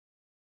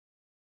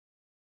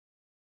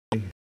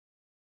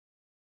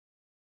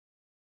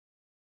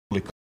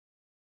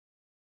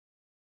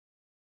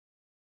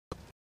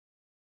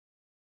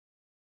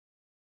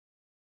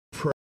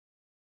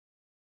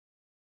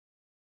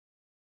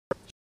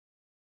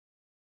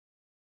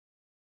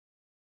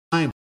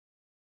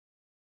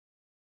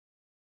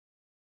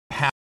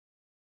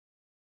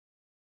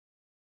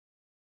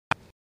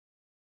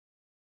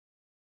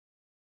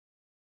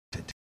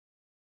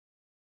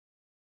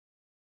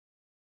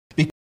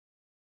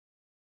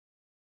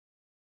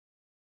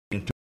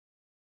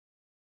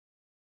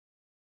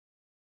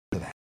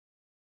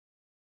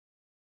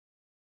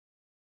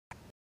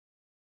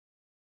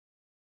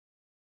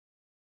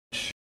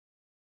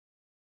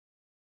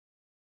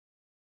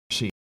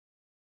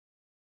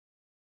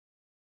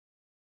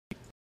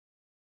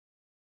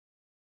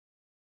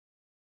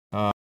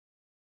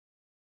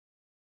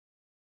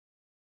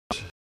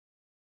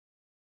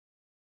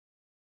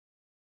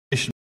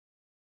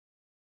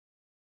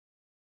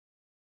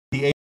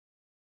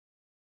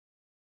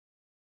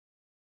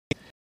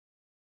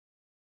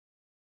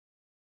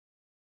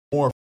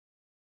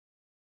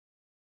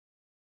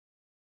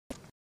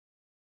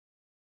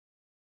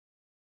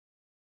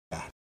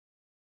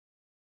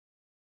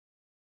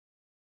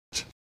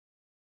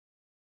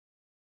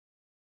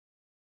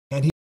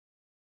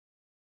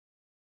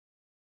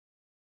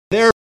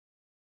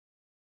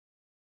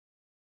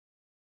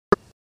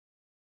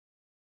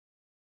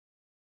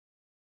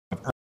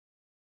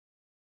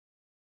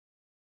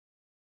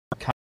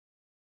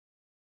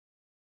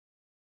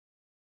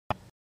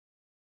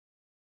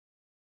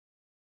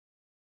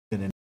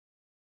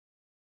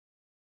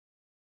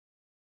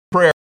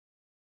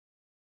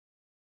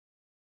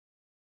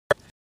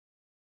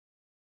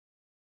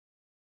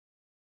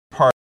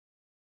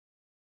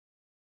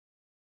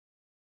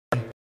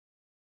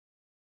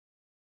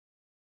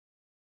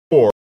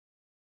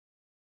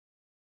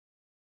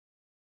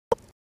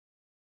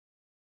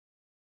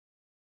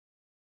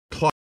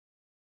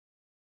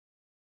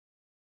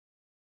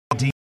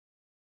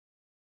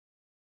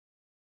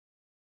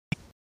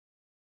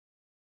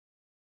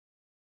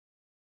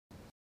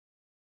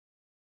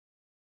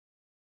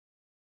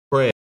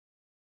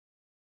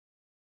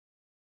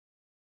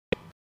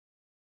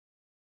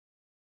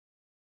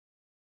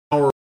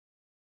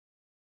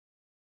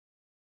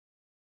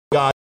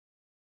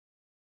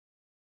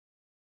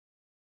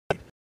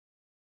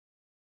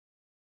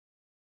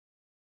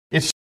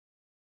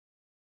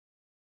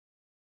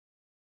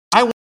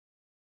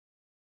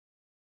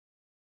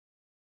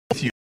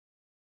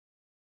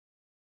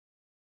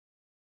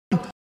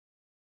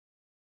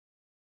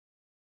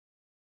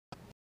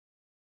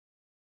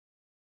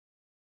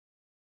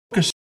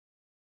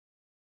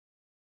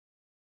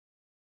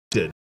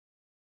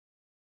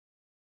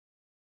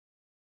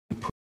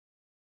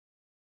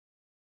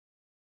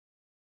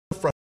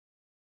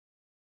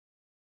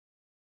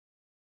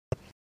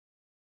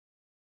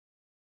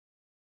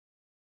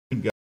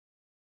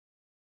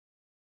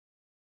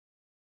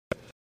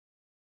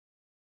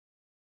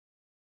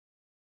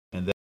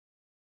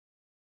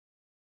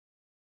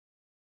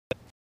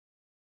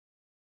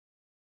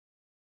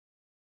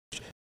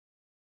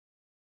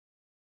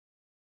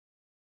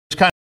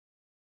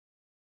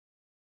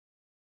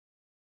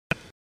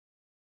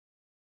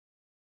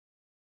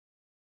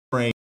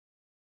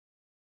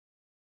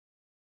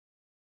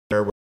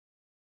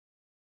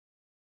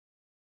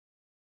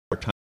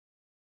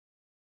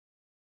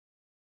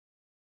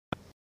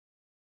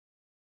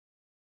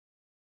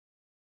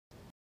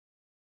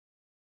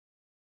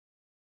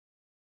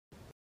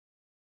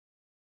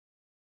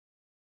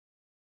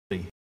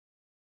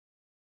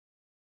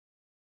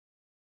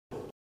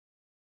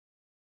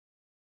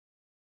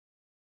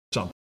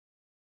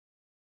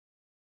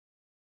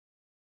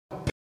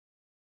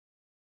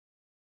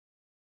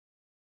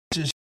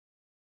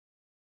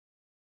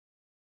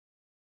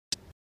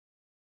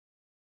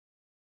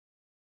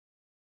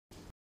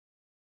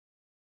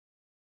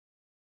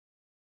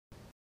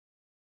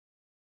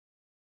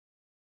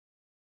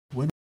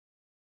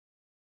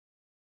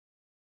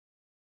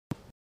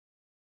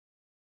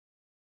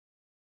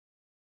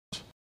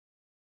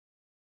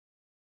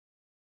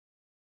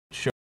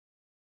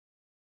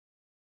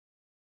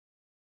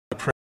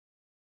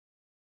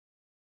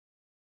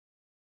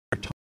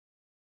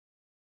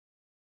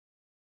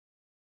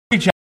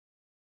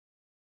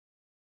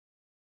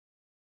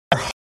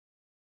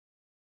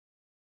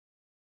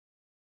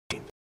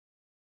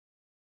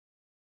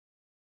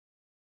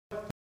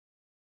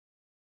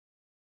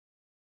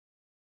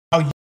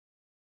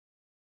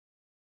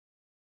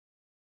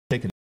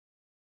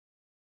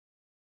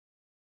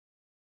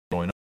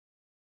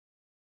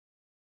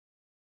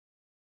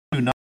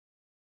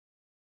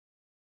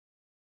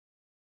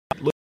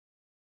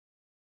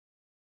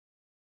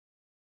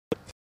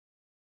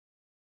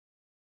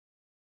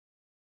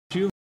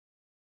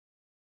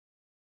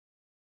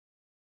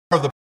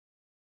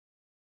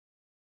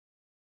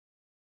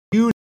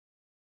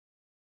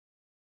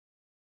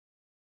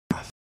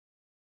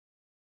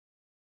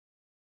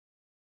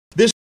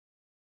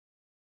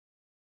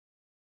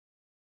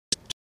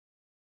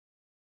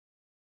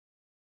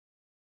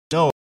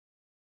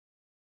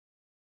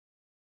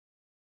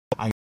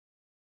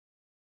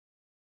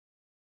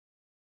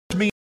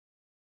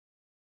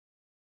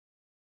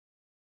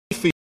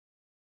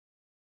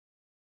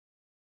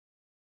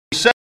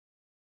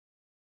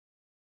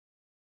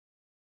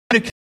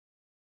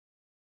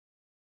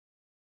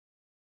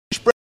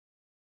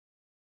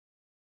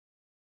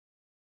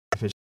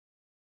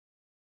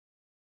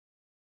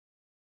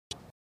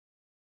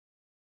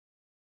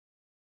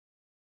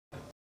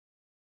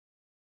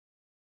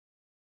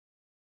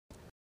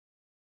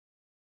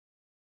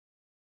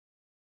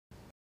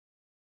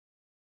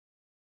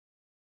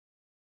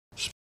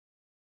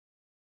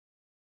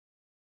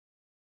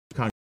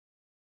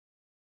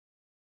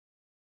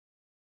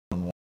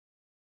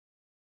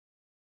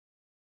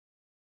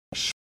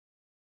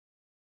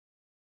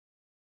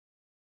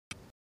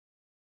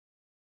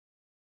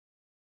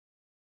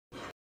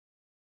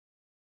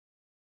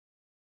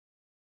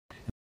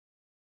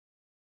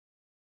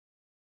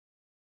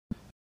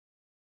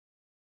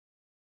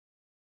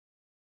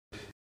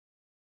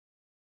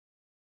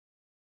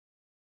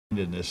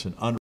and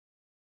under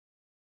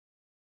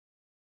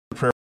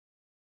prayer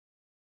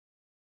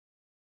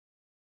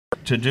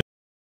to do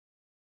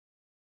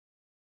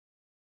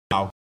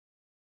now.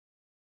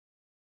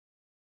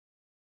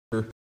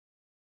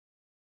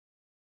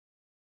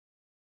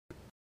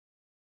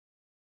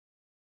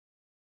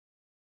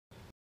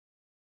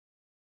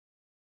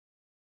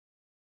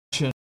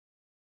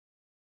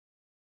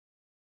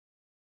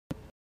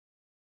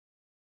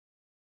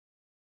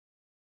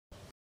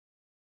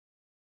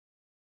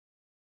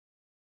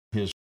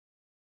 His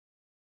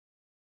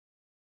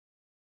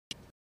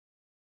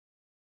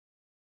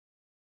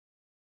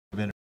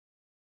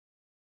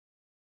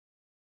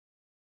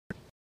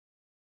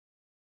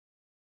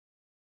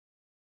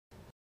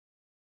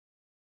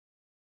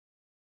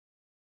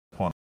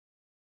upon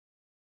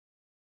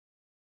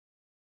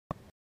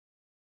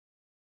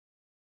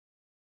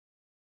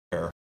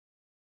prayer.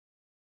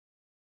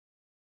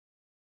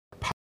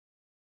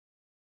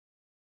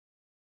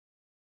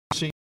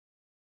 See,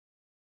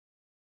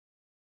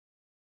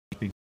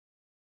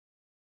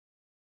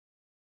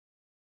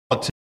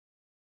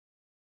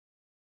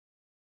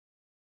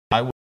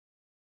 I was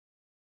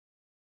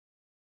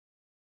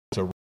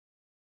a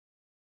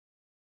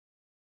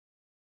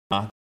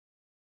not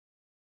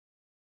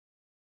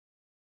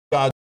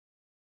God.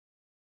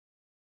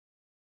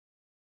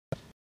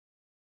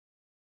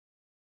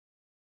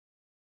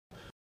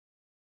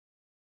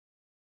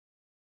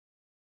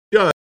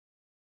 Judge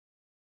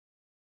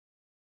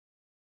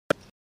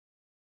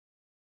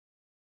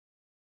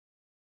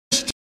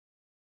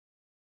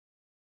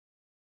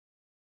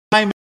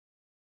time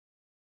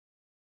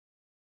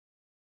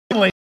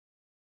only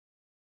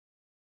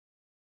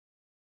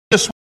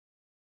this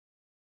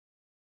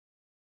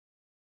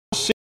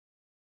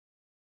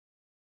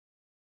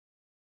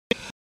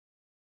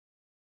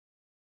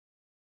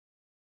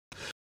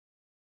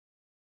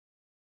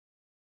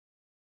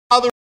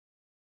Father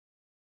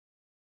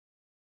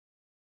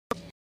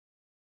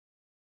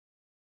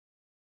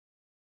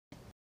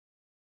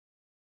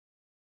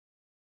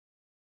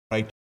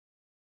right.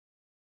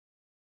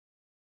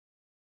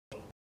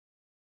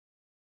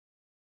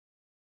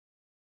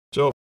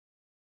 So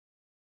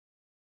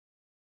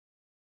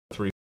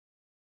three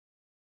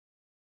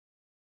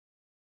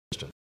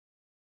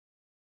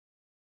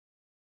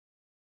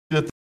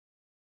that the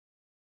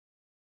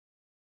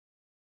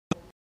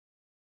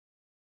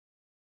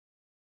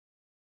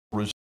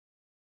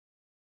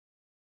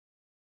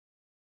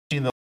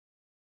in the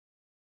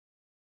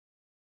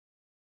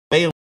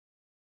veil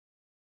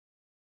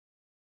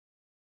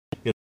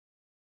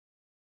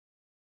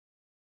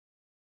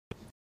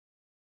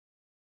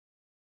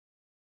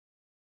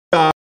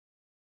God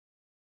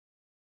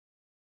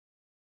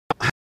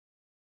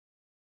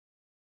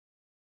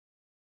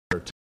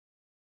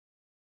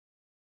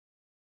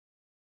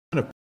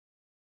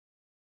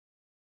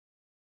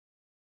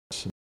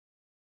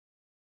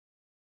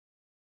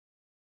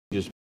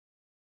is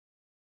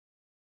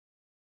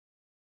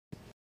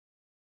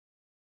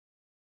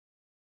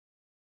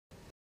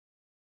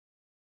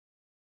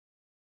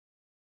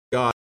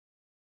God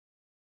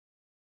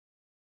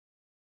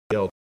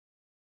held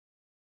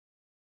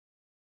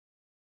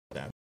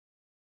that.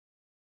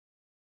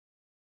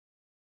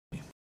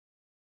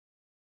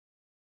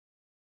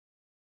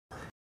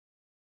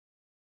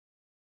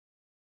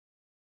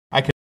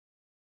 I can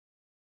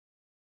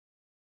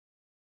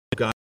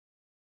God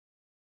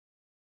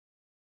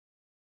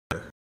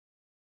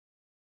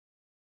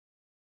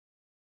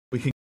we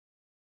can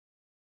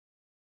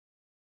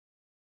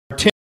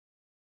pretend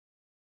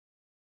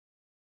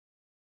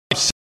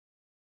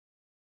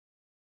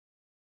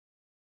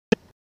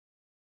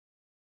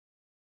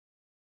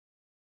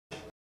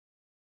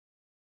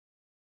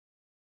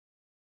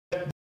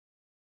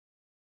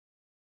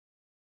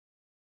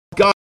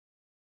God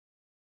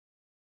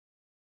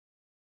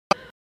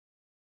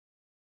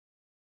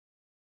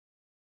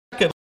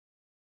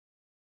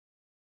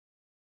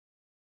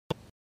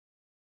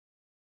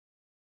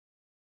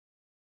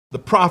the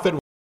prophet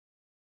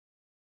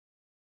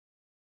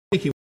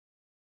speaking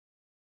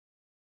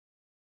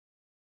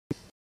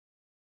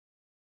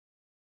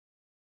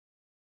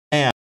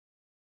and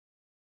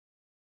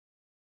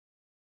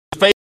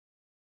faith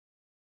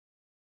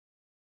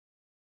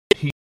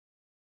he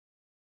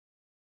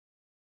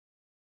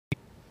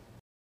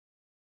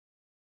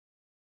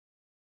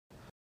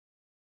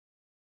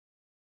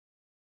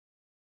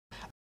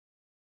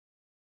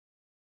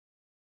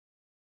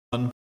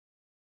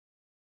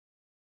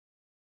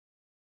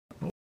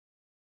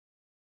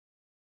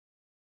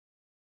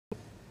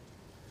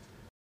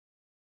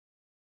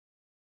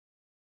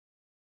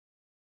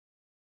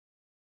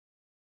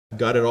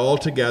got it all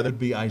together to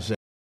be Isaiah.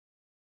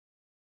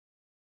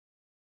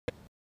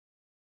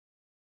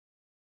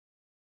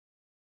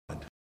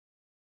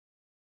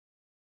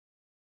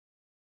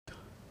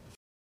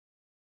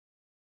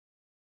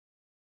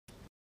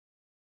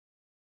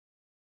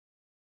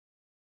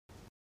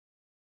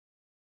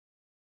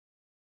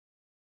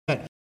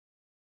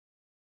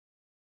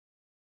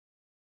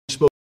 He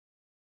spoke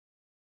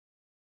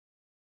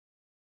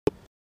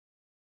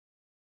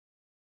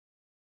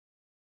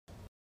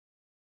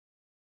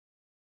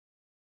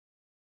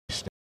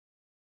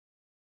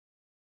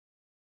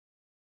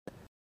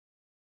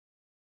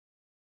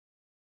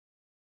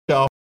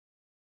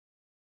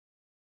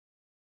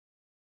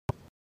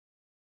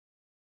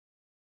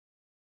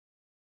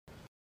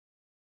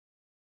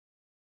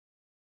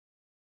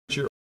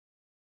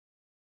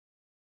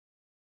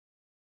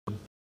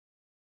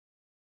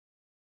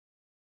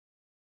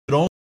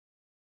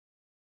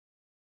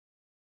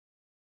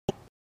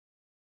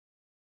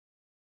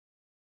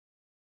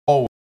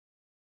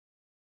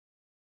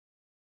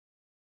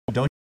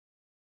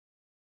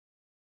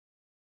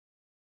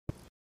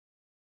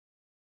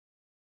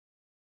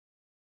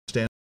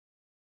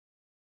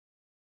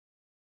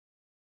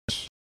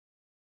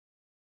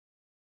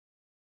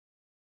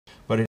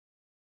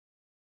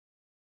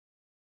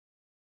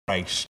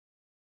Christ.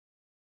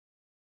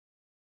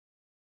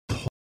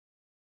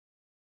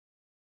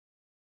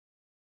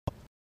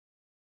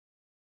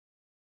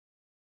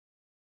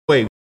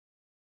 Wait.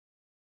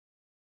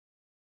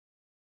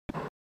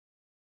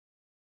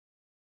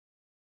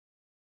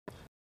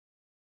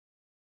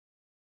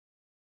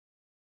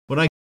 When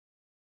I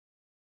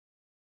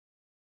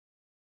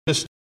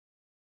just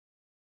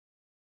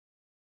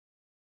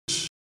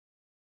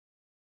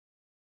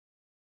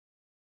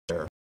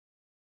there,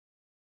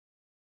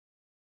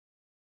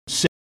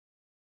 sit,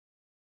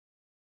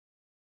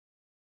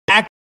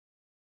 act,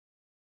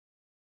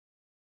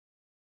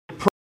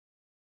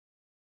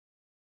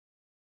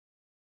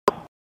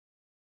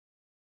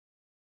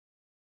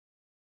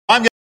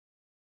 I'm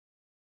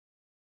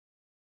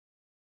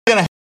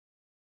gonna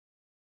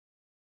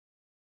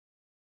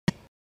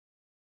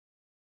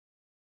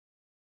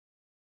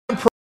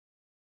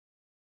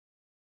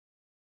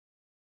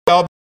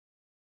help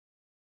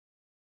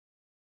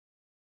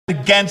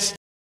against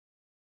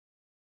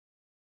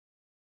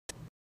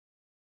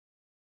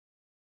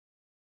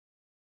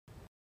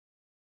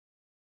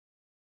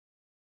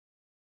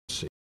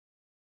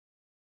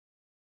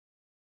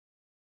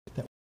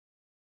that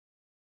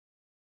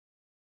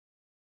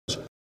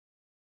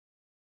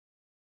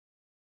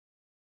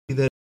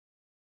that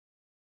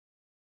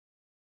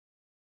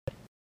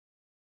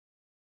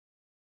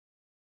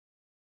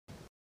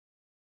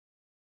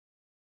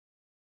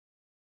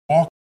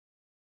walk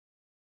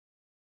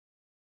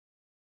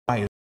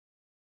by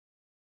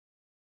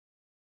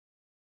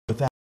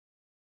without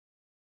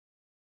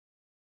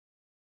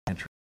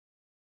entry.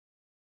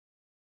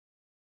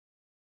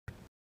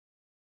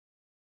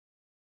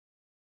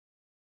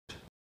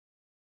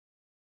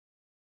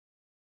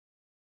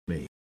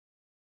 Me.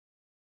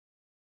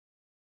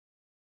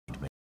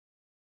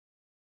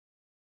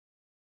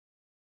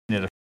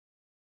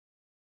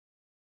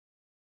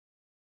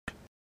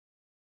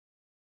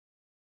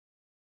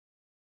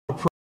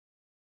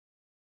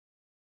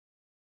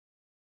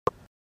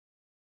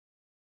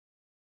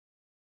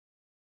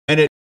 And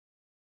it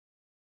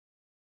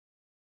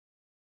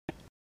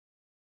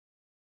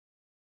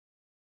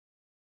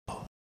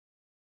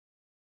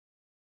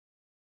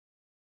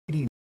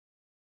and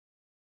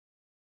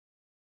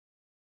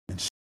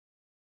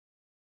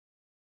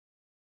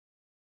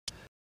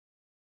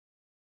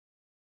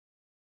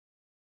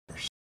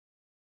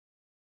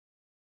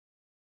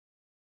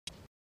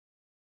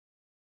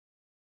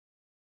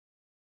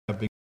have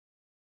been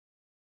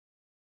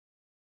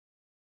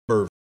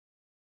birth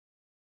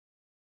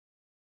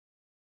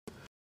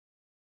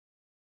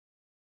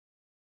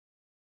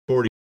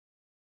 40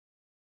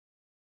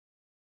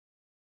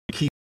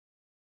 keep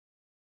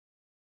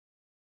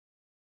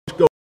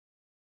go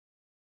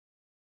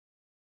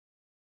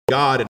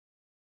God and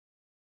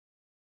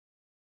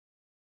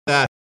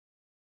that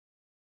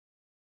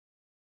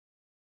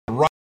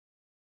right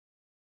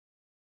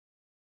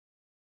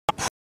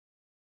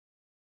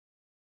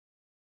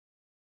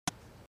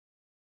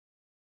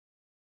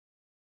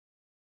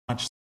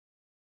much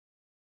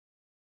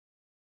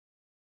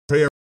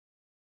prayer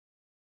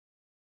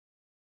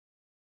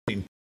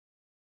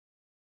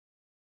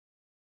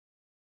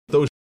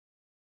those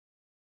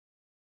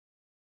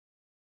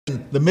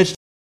in the midst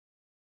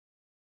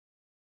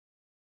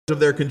of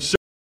their concern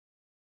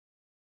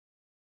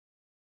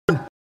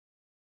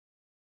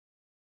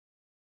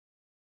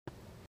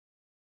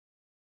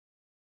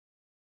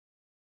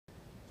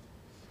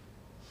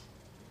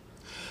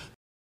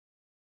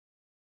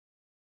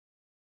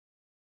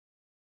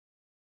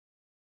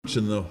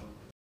in the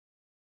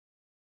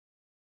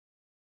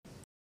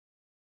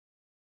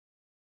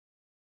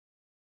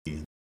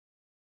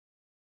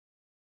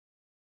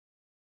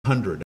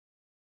hundred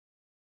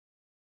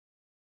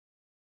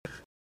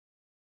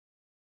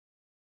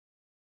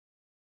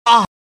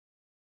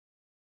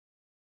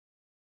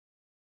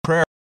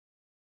prayer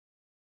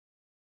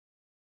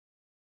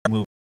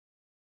move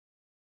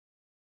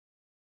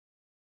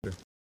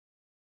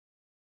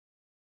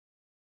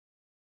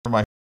for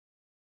my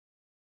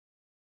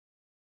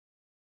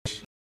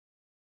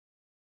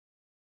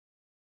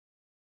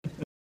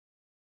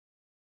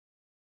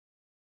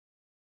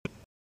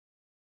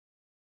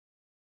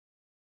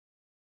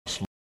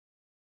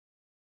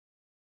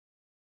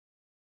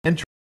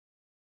entry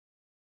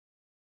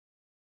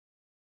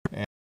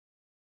and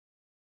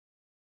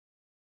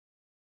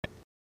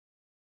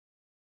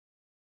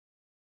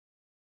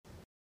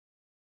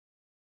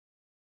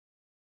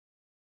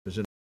was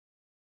in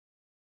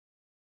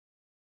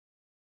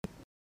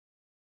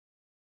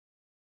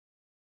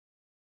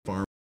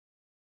farm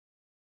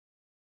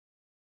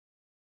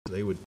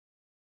they would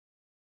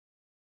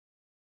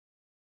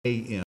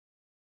AM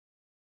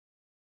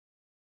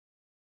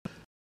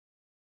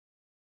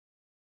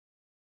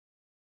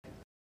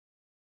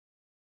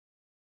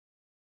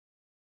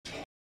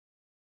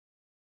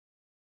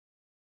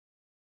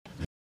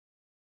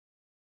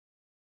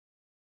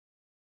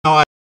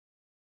now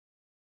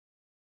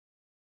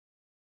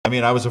I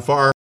mean I was a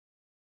far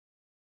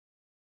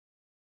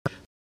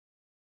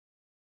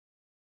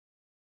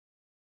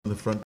in the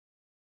front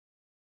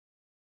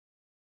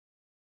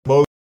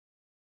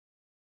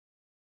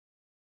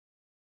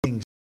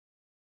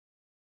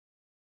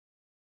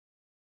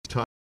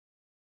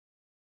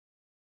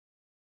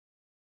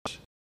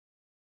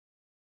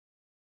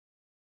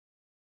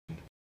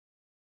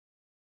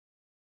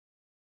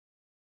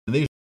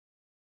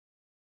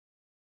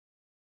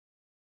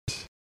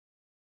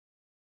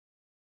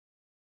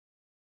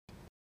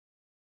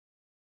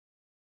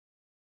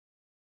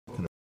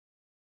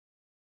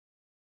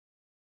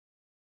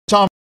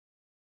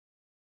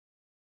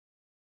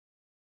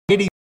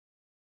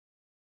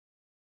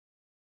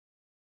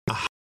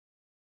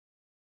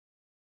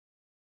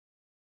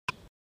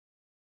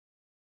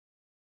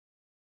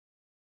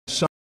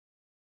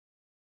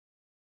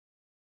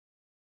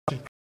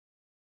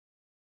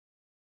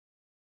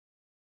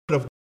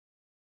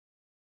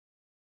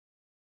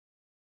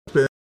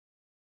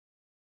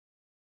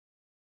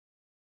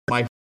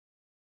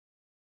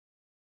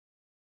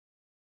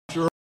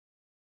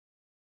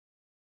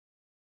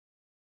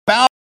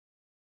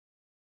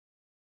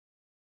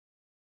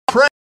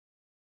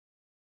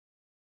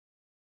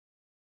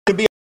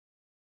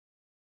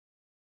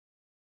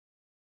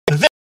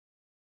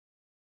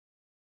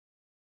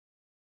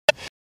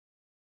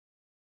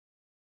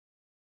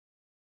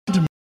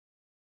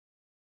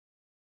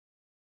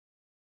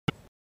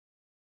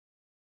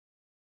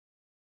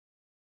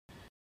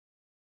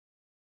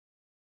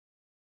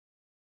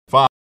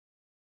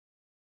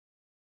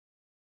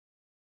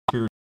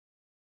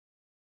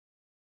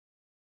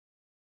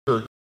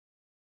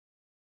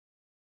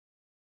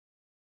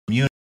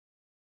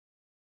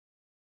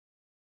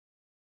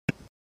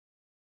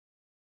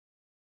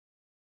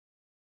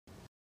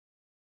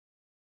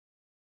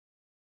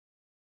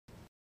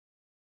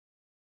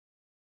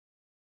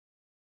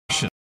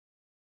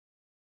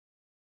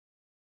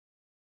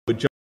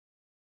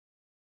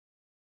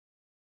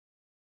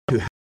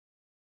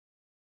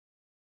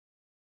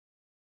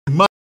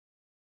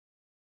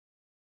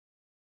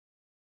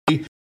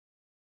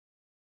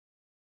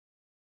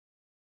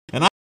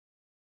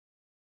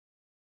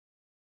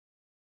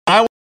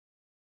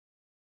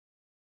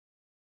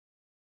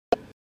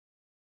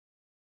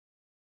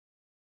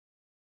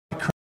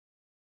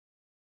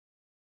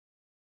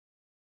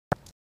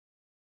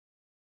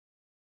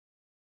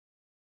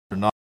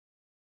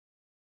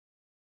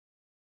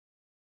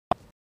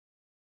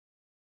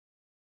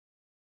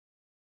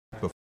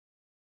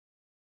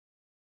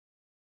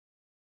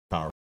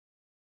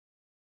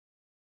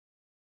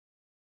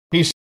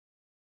He says,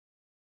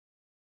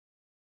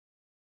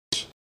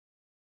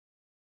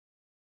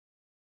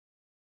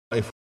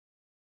 if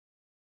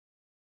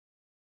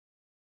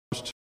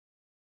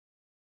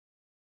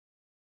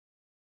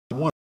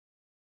one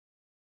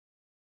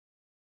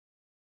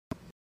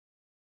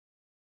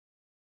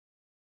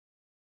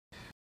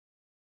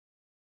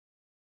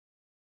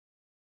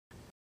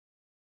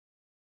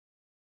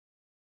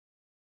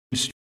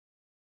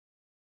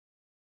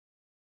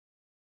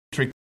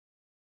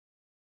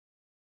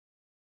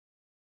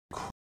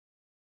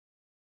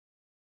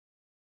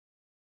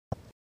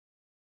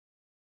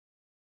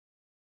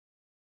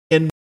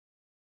in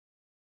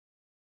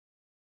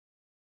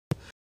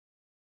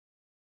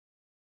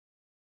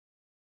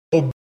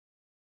a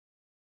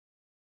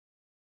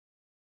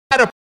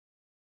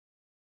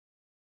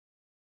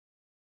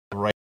right,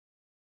 right,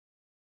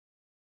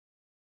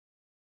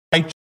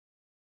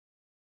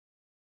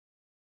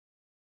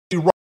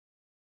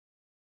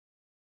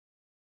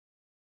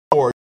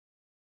 or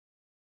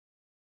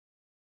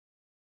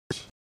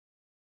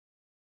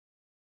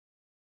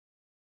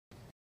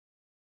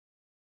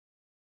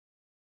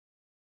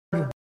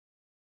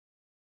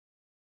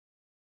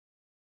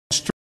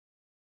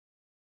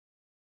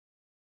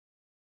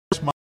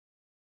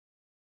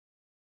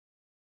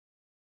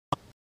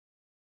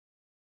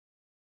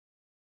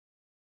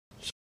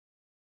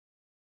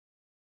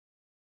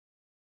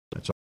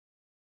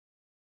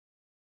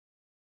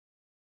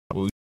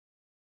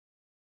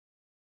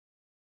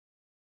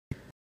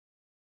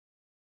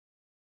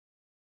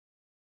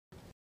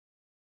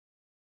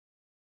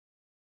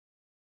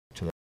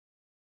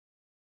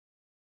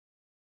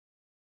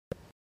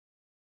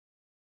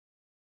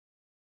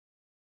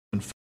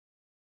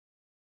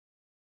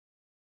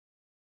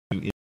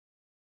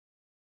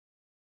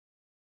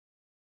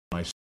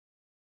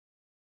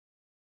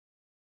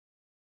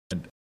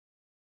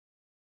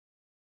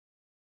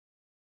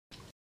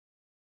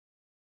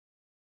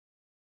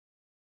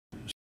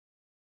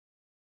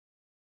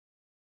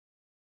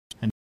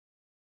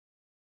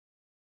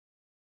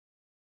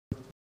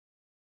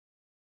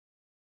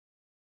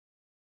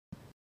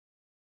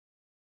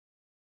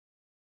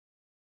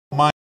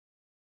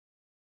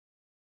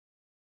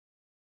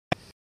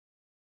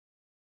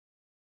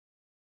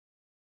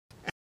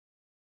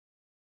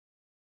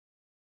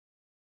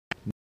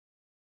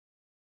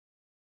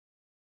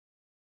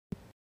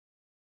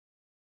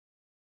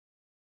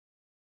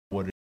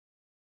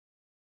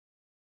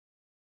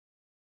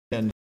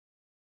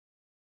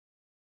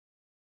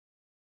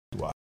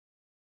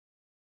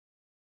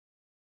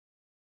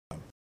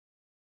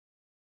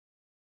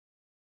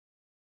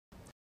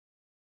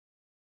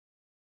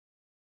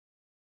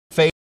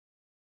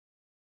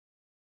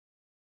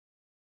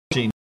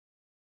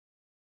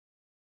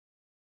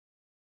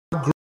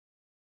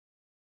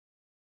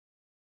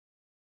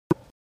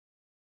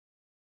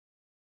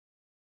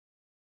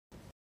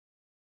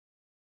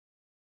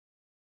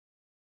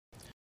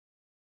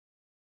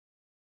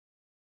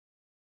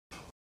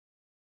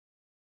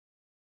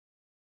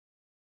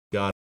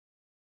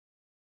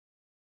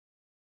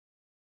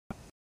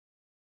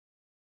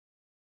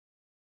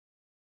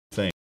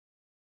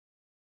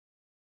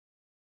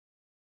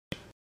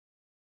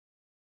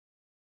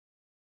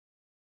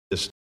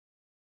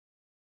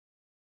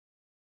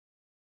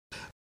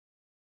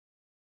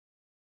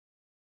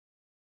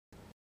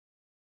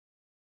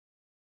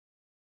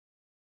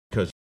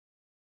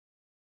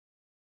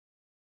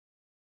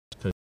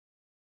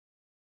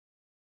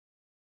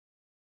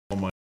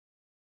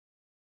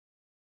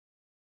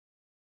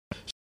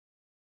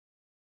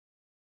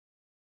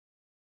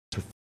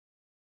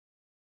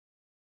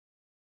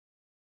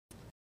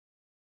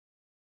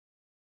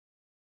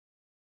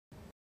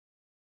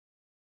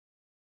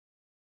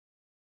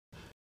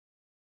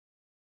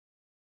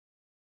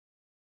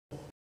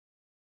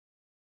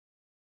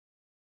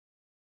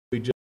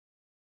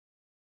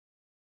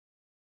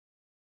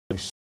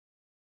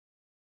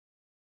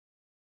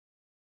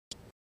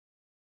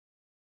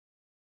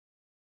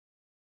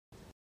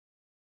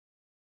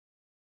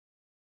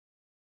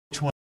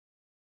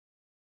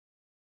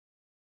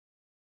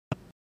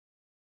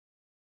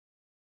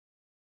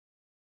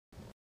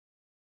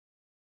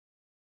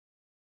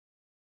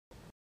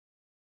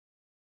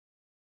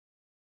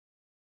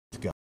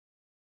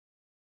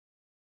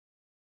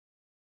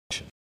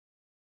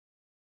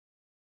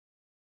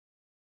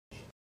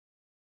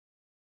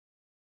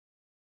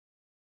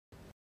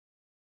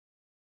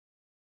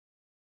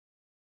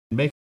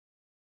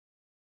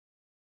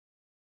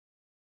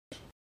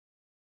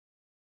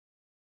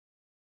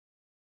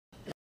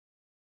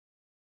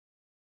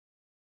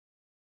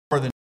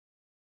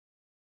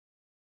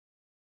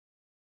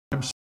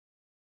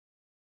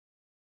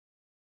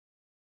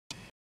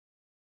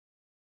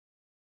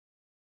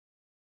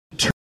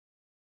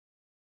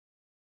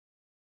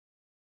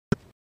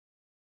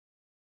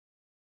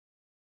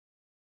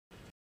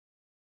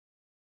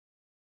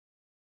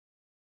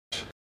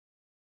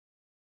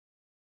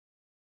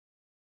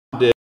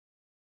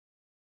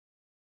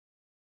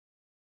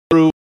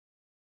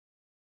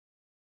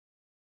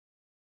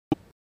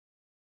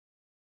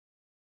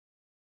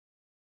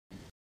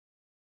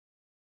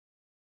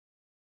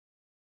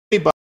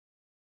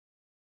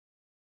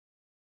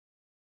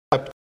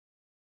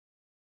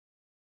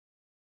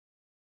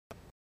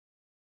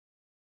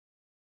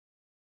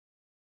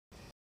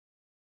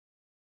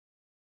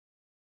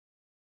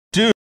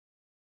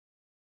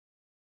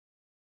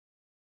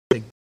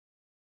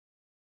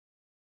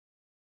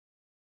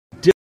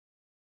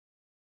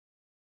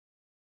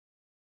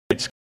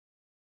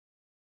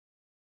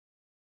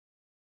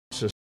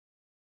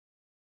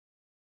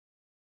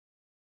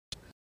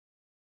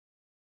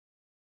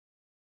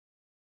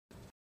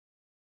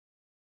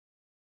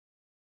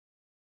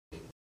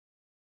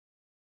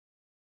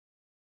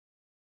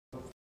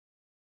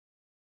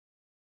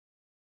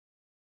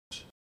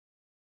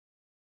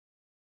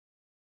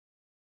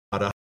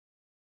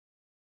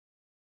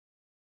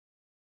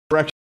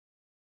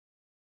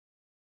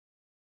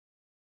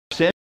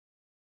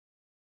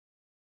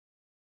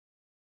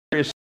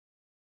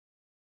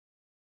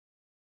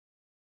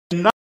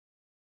not